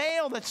like the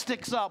nail that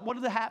sticks up.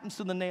 What happens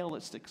to the nail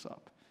that sticks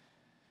up?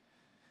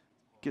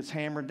 Gets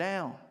hammered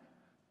down.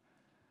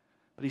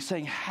 But he's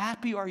saying,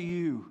 happy are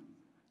you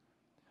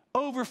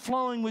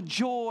Overflowing with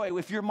joy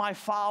if you're my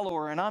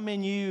follower and I'm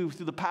in you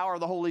through the power of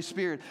the Holy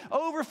Spirit.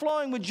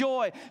 Overflowing with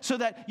joy so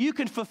that you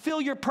can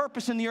fulfill your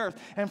purpose in the earth.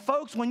 And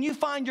folks, when you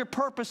find your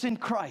purpose in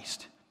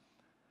Christ,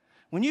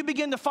 when you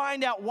begin to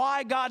find out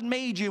why God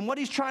made you and what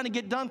He's trying to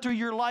get done through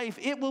your life,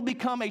 it will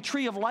become a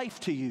tree of life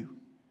to you.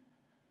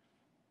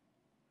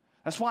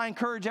 That's why I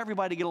encourage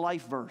everybody to get a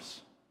life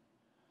verse.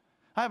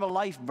 I have a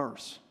life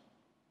verse.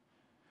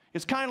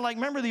 It's kind of like,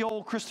 remember the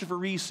old Christopher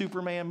Reeve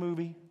Superman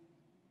movie?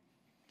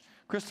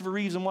 Christopher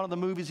Reeve's in one of the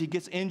movies, he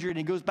gets injured and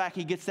he goes back,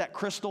 he gets that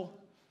crystal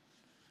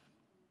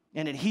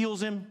and it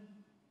heals him.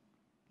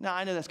 Now,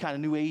 I know that's kind of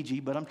new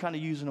agey, but I'm kind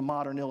of using a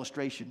modern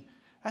illustration.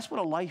 That's what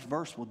a life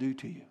verse will do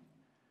to you.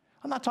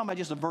 I'm not talking about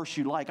just a verse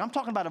you like. I'm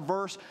talking about a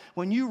verse,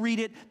 when you read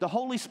it, the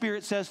Holy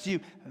Spirit says to you,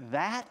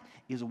 that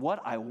is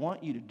what I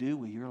want you to do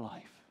with your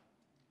life.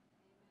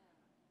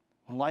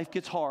 When life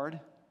gets hard,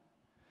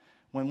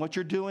 when what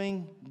you're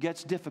doing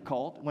gets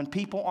difficult, when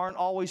people aren't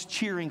always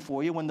cheering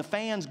for you, when the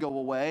fans go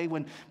away,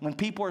 when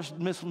people are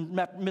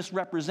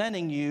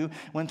misrepresenting you,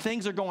 when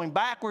things are going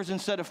backwards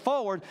instead of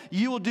forward,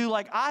 you will do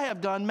like I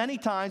have done many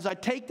times. I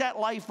take that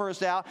life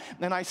verse out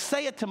and I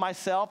say it to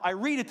myself, I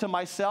read it to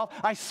myself,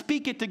 I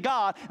speak it to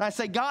God, and I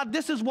say, God,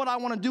 this is what I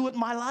want to do with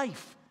my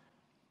life.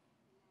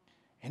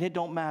 And it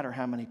don't matter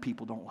how many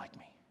people don't like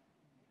me.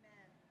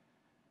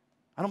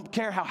 I don't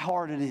care how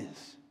hard it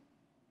is.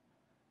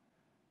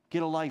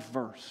 Get a life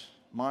verse.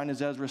 Mine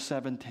is Ezra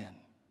 7:10.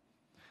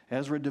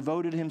 Ezra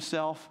devoted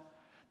himself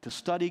to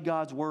study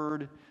God's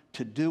word,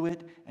 to do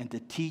it, and to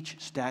teach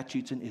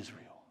statutes in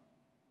Israel.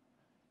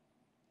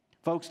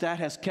 Folks, that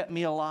has kept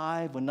me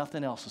alive when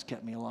nothing else has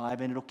kept me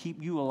alive, and it'll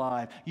keep you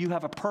alive. You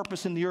have a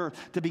purpose in the earth,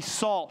 to be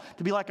salt,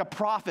 to be like a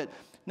prophet.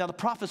 Now, the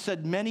prophet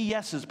said many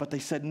yeses, but they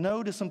said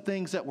no to some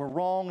things that were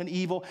wrong and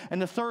evil.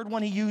 And the third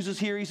one he uses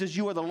here, he says,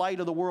 you are the light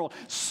of the world.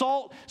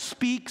 Salt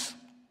speaks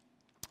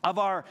of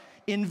our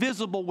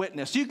invisible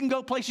witness. You can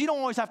go places, you don't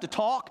always have to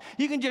talk.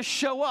 You can just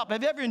show up.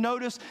 Have you ever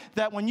noticed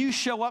that when you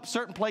show up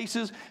certain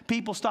places,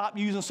 people stop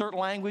using certain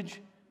language?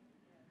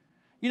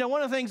 You know,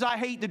 one of the things I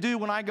hate to do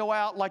when I go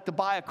out, like to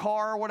buy a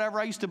car or whatever,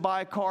 I used to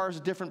buy cars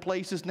at different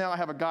places. Now I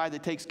have a guy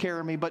that takes care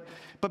of me. But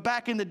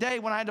back in the day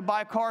when I had to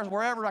buy cars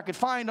wherever I could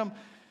find them,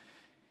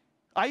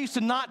 I used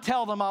to not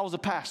tell them I was a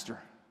pastor.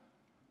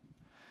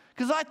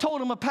 Because I told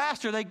them a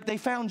pastor, they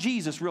found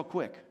Jesus real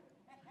quick.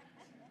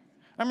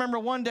 I remember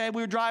one day I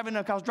was driving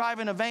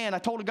a van. I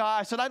told a guy,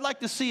 I said, I'd like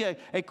to see a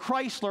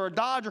Chrysler, a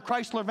Dodge or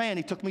Chrysler van.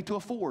 He took me to a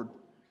Ford.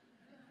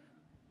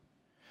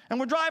 And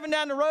we're driving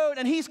down the road,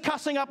 and he's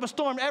cussing up a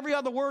storm. Every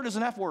other word is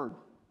an F word.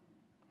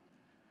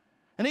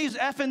 And he's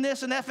effing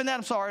this and effing that.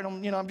 I'm sorry,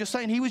 I'm just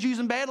saying he was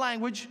using bad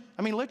language.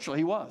 I mean, literally,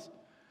 he was.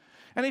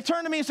 And he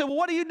turned to me and said, well,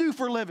 what do you do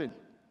for a living?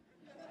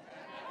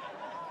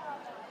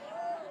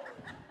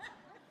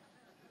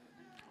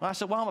 Well, I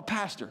said, well, I'm a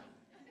pastor.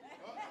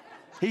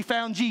 He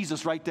found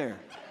Jesus right there.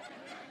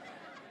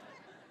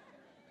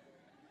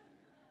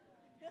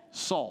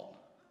 Salt.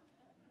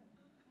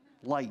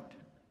 Light.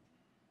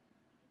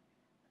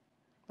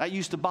 That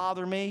used to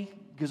bother me,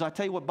 because I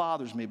tell you what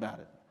bothers me about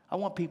it. I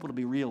want people to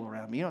be real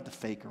around me. You don't have to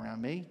fake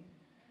around me.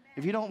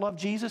 If you don't love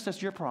Jesus,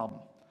 that's your problem.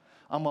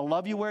 I'm going to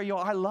love you where you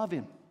are. I love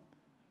Him.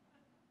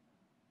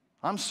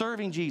 I'm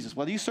serving Jesus.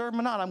 Whether you serve Him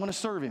or not, I'm going to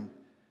serve Him.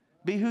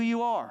 Be who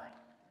you are.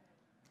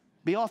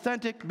 Be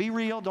authentic. Be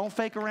real. Don't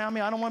fake around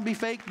me. I don't want to be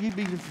fake. You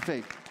be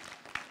fake.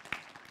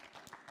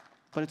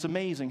 But it's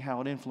amazing how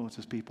it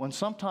influences people. And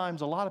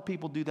sometimes a lot of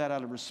people do that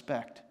out of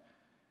respect.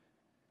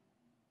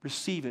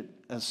 Receive it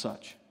as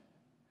such.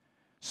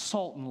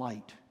 Salt and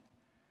light.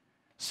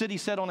 City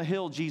set on a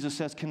hill, Jesus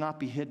says, cannot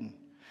be hidden.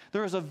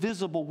 There is a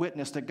visible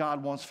witness that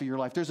God wants for your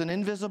life. There's an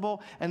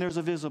invisible and there's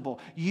a visible.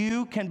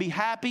 You can be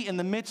happy in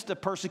the midst of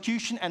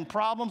persecution and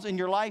problems in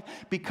your life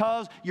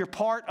because you're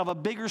part of a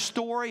bigger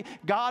story.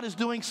 God is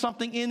doing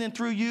something in and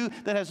through you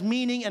that has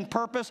meaning and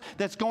purpose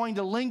that's going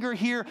to linger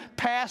here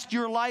past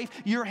your life.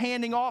 You're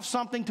handing off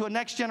something to a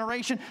next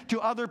generation,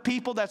 to other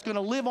people that's going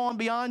to live on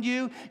beyond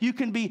you. You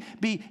can be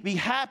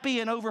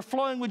happy and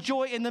overflowing with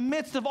joy in the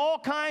midst of all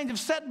kinds of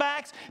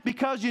setbacks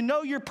because you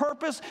know your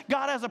purpose.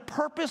 God has a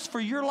purpose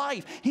for your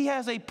life. He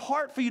has a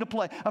part for you to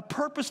play, a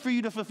purpose for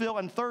you to fulfill.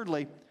 And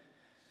thirdly,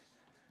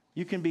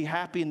 you can be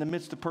happy in the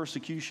midst of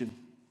persecution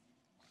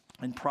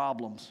and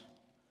problems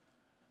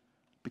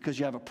because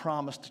you have a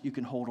promise that you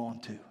can hold on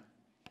to.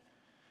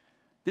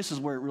 This is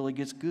where it really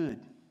gets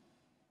good.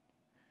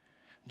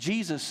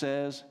 Jesus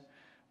says,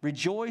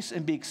 rejoice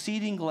and be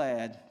exceeding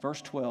glad,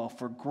 verse 12,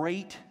 for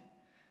great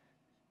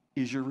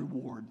is your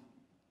reward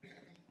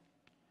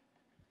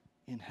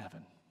in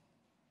heaven.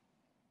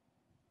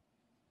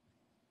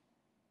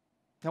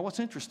 Now,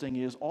 what's interesting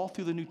is all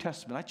through the New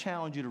Testament, I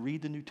challenge you to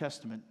read the New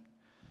Testament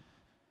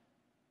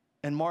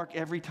and mark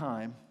every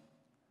time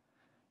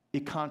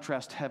it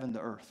contrasts heaven to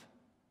earth.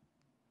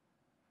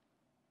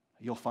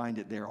 You'll find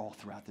it there all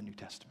throughout the New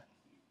Testament.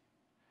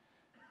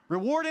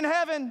 Reward in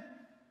heaven.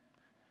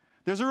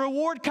 There's a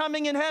reward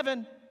coming in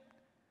heaven.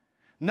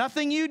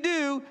 Nothing you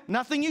do,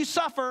 nothing you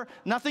suffer,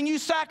 nothing you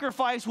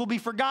sacrifice will be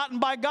forgotten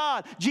by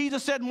God.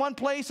 Jesus said in one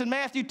place in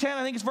Matthew 10,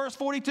 I think it's verse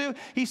 42,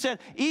 he said,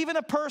 even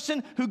a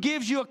person who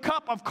gives you a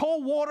cup of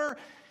cold water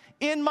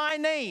in my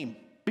name,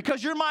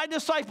 because you're my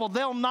disciple,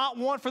 they'll not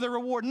want for the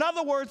reward. In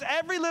other words,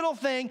 every little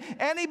thing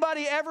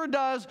anybody ever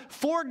does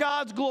for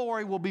God's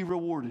glory will be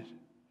rewarded.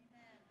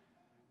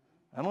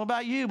 I don't know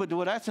about you, but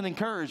that's an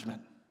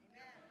encouragement.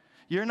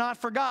 You're not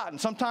forgotten.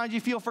 Sometimes you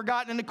feel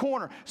forgotten in the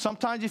corner.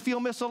 Sometimes you feel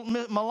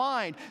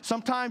maligned.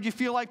 Sometimes you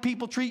feel like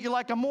people treat you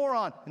like a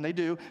moron, and they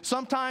do.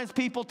 Sometimes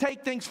people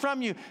take things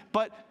from you,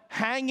 but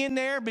hang in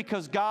there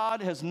because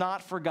God has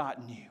not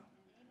forgotten you.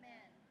 Amen.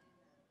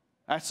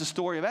 That's the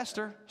story of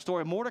Esther,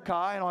 story of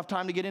Mordecai. I don't have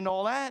time to get into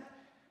all that.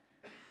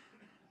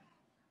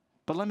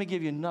 But let me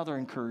give you another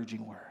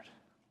encouraging word.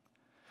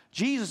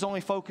 Jesus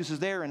only focuses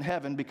there in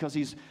heaven because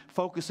he's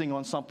focusing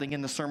on something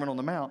in the Sermon on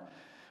the Mount.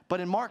 But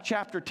in Mark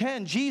chapter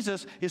 10,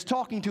 Jesus is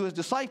talking to his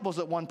disciples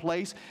at one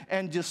place,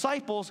 and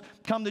disciples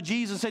come to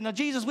Jesus and say, now,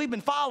 Jesus, we've been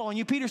following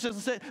you. Peter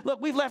says, look,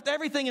 we've left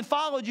everything and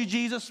followed you,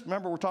 Jesus.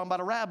 Remember, we're talking about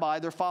a rabbi.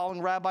 They're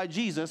following Rabbi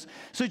Jesus.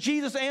 So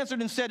Jesus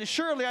answered and said,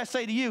 surely I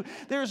say to you,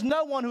 there is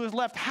no one who has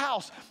left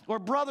house or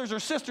brothers or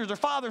sisters or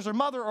fathers or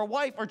mother or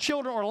wife or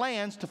children or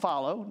lands to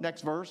follow.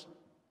 Next verse.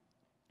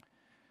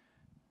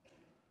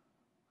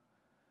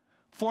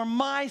 For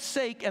my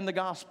sake and the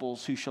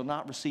gospel's, who shall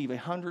not receive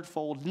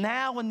 100-fold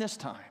now in this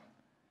time.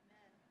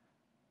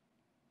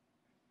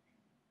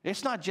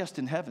 It's not just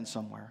in heaven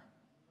somewhere.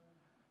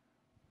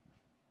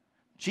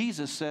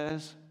 Jesus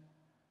says,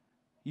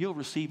 you'll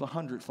receive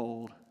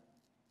 100-fold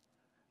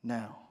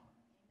now.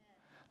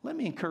 Let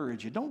me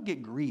encourage you, don't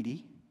get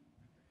greedy.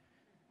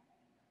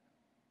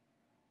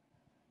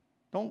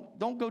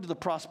 Don't go to the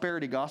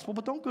prosperity gospel,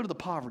 but don't go to the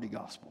poverty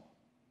gospel.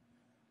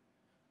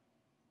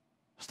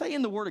 Stay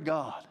in the Word of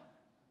God.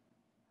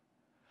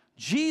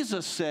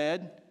 Jesus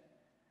said,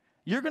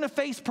 you're going to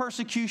face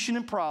persecution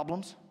and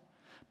problems,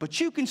 but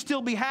you can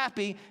still be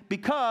happy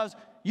because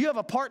you have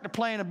a part to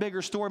play in a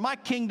bigger story. My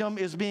kingdom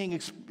is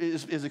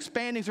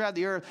expanding throughout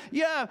the earth.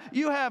 Yeah,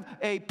 you have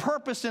a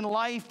purpose in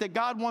life that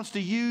God wants to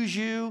use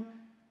you.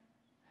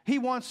 He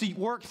wants to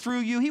work through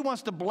you. He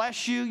wants to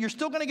bless you. You're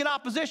still going to get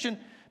opposition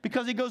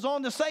because he goes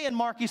on to say in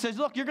Mark, he says,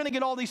 look, you're going to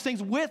get all these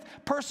things with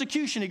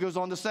persecution, he goes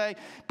on to say.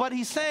 But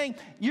he's saying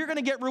you're going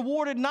to get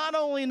rewarded not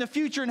only in the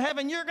future in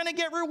heaven, you're going to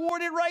get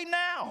rewarded right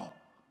now.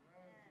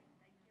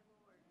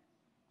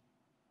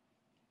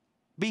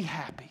 Be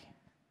happy.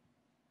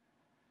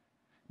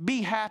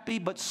 Be happy,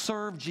 but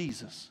serve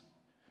Jesus.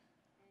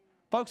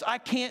 Folks, I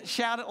can't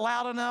shout it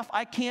loud enough.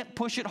 I can't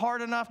push it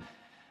hard enough.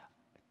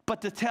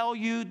 But to tell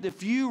you,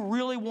 if you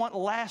really want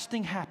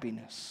lasting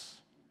happiness,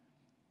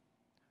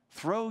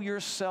 throw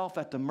yourself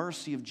at the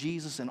mercy of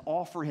Jesus and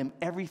offer him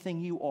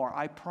everything you are.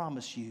 I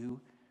promise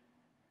you,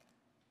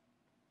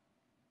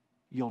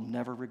 you'll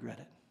never regret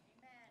it.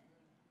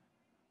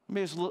 Let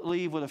me just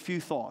leave with a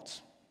few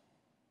thoughts.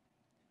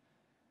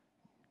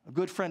 A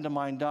good friend of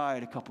mine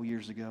died a couple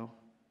years ago.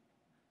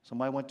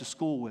 Somebody I went to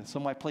school with,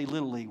 somebody I played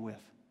Little League with.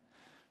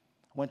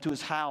 I went to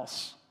his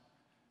house.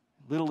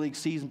 Little League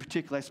season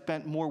particularly, I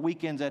spent more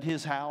weekends at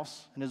his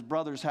house and his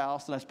brother's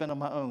house than I spent on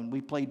my own.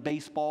 We played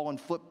baseball and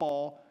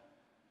football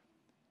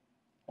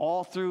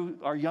all through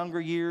our younger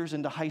years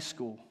into high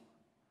school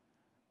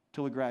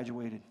till we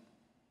graduated.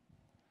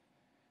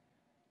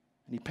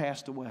 And he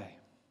passed away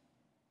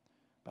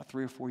about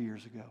 3 or 4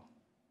 years ago.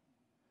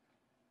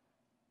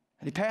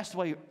 And he passed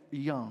away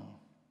young,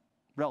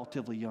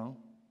 relatively young,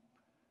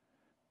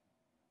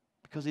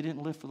 because he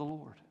didn't live for the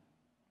Lord.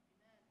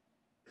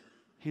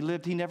 He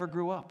never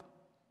grew up.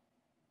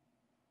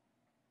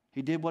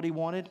 He did what he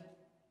wanted.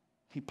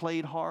 He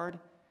played hard.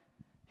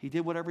 He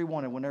did whatever he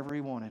wanted, whenever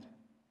he wanted.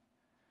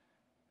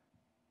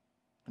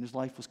 And his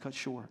life was cut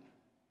short.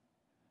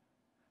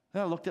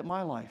 Then I looked at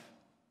my life.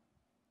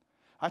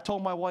 I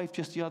told my wife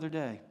just the other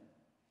day,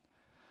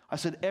 I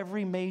said,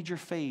 every major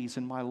phase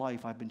in my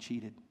life I've been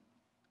cheated.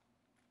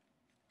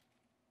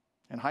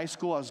 In high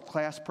school, I was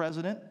class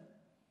president,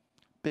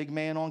 big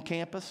man on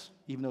campus,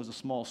 even though it was a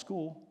small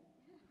school.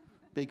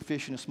 Big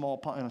fish in a small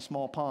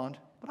pond,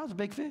 but I was a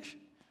big fish.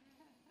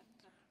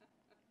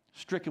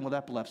 Stricken with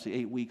epilepsy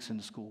 8 weeks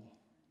into school.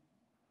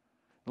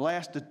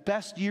 The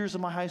best years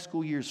of my high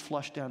school years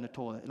flushed down the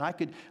toilet. And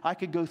I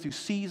could go through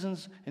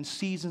seasons and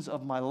seasons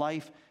of my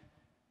life.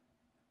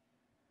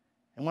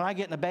 And when I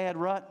get in a bad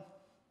rut,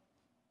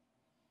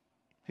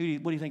 what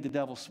do you think the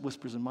devil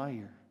whispers in my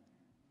ear?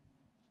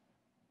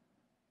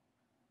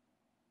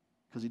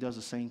 Because he does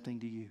the same thing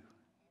to you.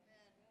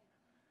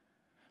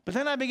 But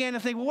then I began to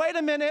think, well, wait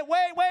a minute,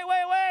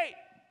 wait.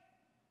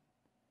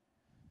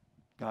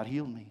 God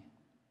healed me.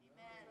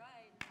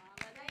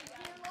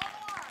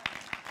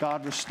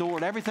 God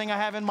restored everything I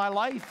have in my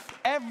life.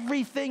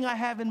 Everything I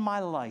have in my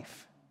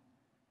life.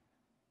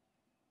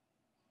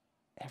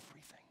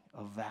 Everything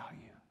of value.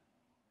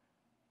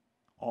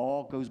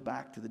 All goes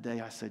back to the day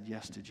I said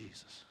yes to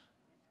Jesus.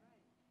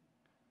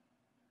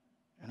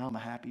 And I'm a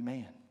happy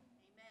man.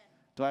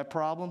 Do I have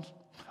problems?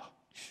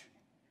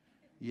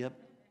 Yep.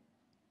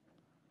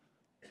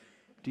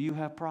 Do you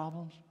have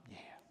problems? Yeah.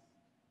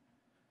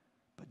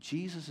 But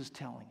Jesus is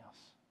telling us,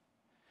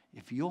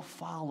 if you'll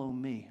follow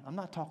me, I'm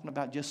not talking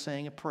about just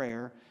saying a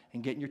prayer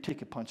and getting your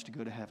ticket punched to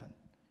go to heaven.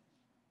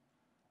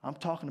 I'm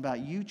talking about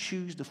you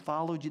choose to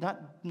follow,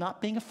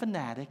 not being a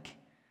fanatic.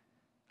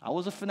 I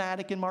was a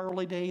fanatic in my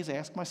early days.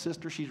 Ask my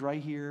sister, she's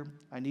right here.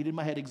 I needed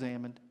my head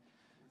examined.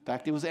 In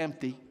fact, it was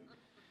empty.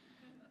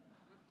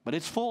 But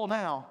it's full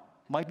now.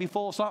 Might be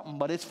full of something,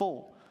 but it's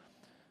full.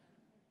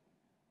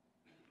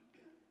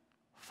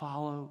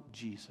 Follow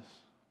Jesus.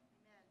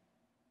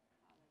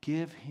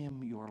 Give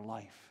him your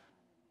life.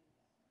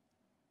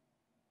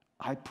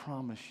 I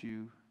promise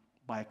you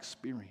by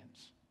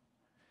experience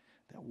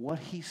that what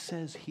he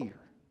says here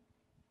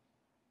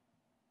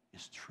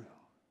is true.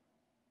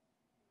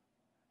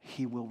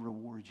 He will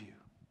reward you.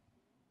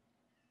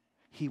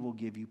 He will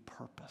give you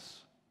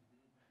purpose.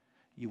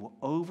 You will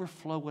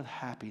overflow with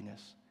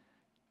happiness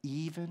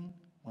even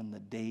when the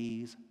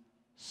days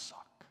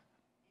suck.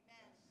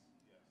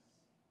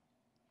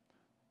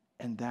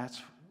 And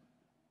that's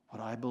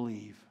what I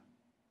believe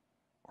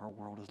our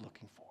world is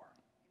looking for.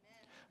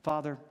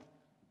 Father,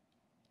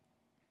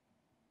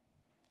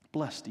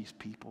 bless these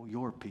people,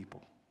 your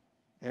people.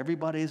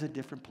 Everybody is at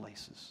different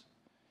places.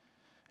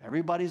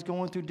 Everybody's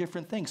going through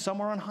different things. Some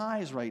are on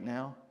highs right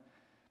now.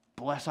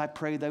 Bless, I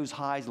pray those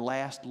highs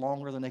last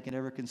longer than they can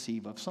ever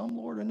conceive of. Some,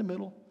 Lord, are in the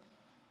middle.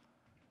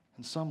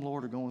 And some,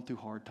 Lord, are going through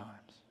hard times.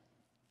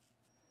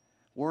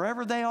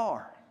 Wherever they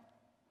are,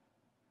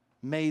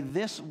 may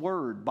this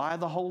word by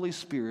the Holy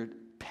Spirit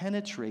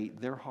penetrate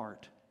their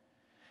heart.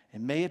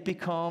 And may it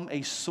become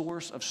a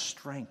source of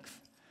strength.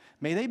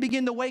 May they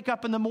begin to wake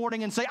up in the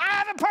morning and say,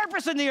 I have a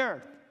purpose in the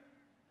earth.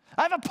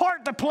 I have a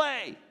part to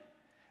play.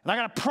 And I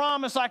got a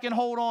promise I can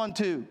hold on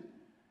to.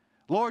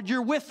 Lord,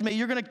 you're with me.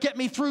 You're going to get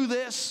me through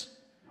this.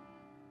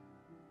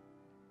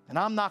 And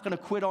I'm not going to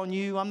quit on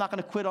you. I'm not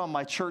going to quit on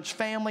my church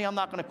family. I'm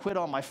not going to quit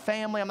on my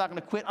family. I'm not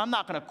going to quit. I'm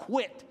not going to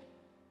quit.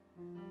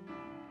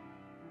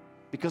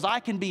 Because I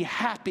can be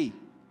happy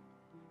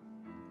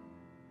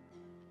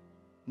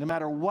no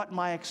matter what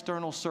my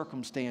external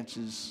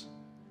circumstances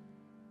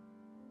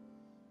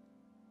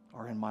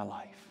are in my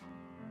life.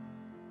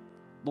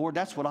 Lord,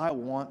 that's what I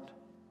want.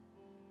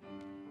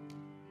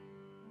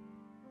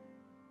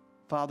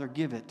 Father,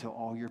 give it to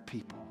all your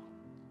people.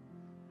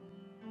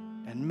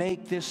 And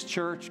make this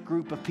church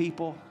group of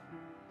people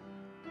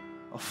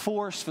a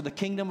force for the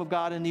kingdom of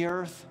God in the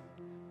earth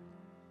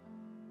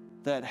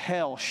that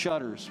hell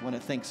shudders when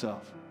it thinks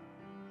of.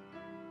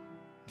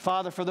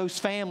 Father, for those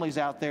families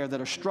out there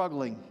that are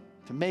struggling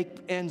to make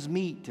ends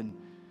meet, and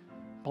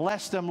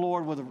bless them,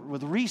 Lord,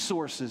 with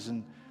resources,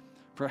 and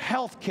for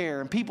health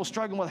care and people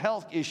struggling with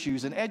health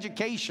issues and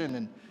education.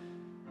 And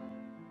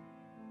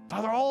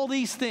Father, all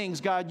these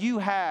things, God, you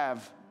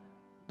have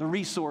the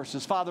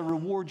resources. Father,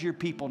 reward your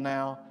people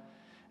now.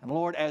 And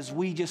Lord, as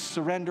we just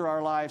surrender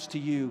our lives to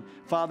you,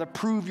 Father,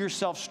 prove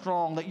yourself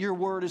strong, that your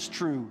word is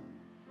true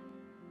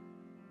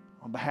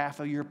on behalf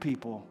of your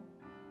people.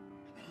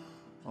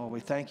 Oh, we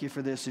thank you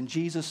for this in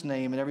Jesus'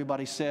 name. And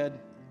everybody said,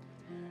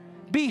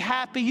 be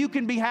happy. You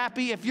can be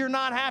happy. If you're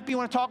not happy, you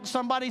want to talk to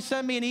somebody,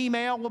 send me an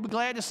email. We'll be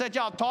glad to set you.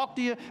 I'll talk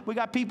to you. We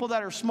got people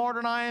that are smarter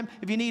than I am.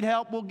 If you need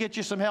help, we'll get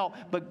you some help.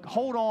 But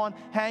hold on,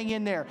 hang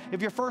in there. If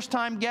you're a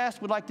first-time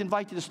guest, we'd like to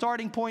invite you to the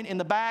starting point in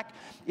the back.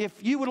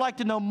 If you would like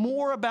to know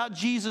more about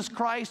Jesus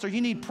Christ, or you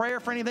need prayer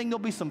for anything, there'll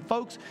be some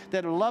folks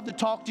that would love to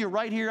talk to you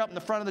right here up in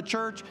the front of the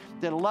church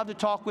that would love to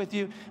talk with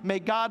you. May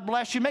God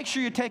bless you. Make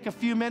sure you take a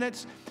few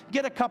minutes,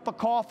 get a cup of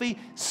coffee,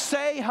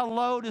 say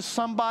hello to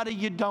somebody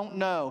you don't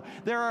know.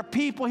 There are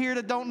people here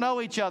that don't know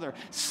each other.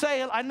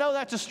 Say it. I know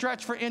that's a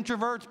stretch for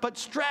introverts, but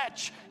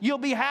stretch. You'll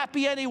be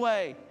happy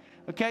anyway.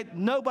 Okay?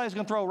 Nobody's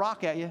going to throw a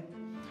rock at you.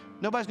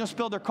 Nobody's going to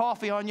spill their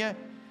coffee on you.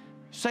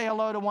 Say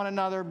hello to one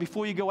another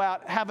before you go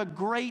out. Have a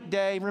great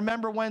day.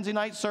 Remember Wednesday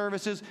night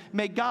services.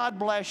 May God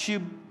bless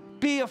you.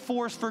 Be a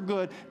force for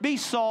good. Be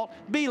salt.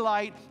 Be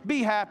light.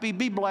 Be happy.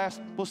 Be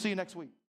blessed. We'll see you next week.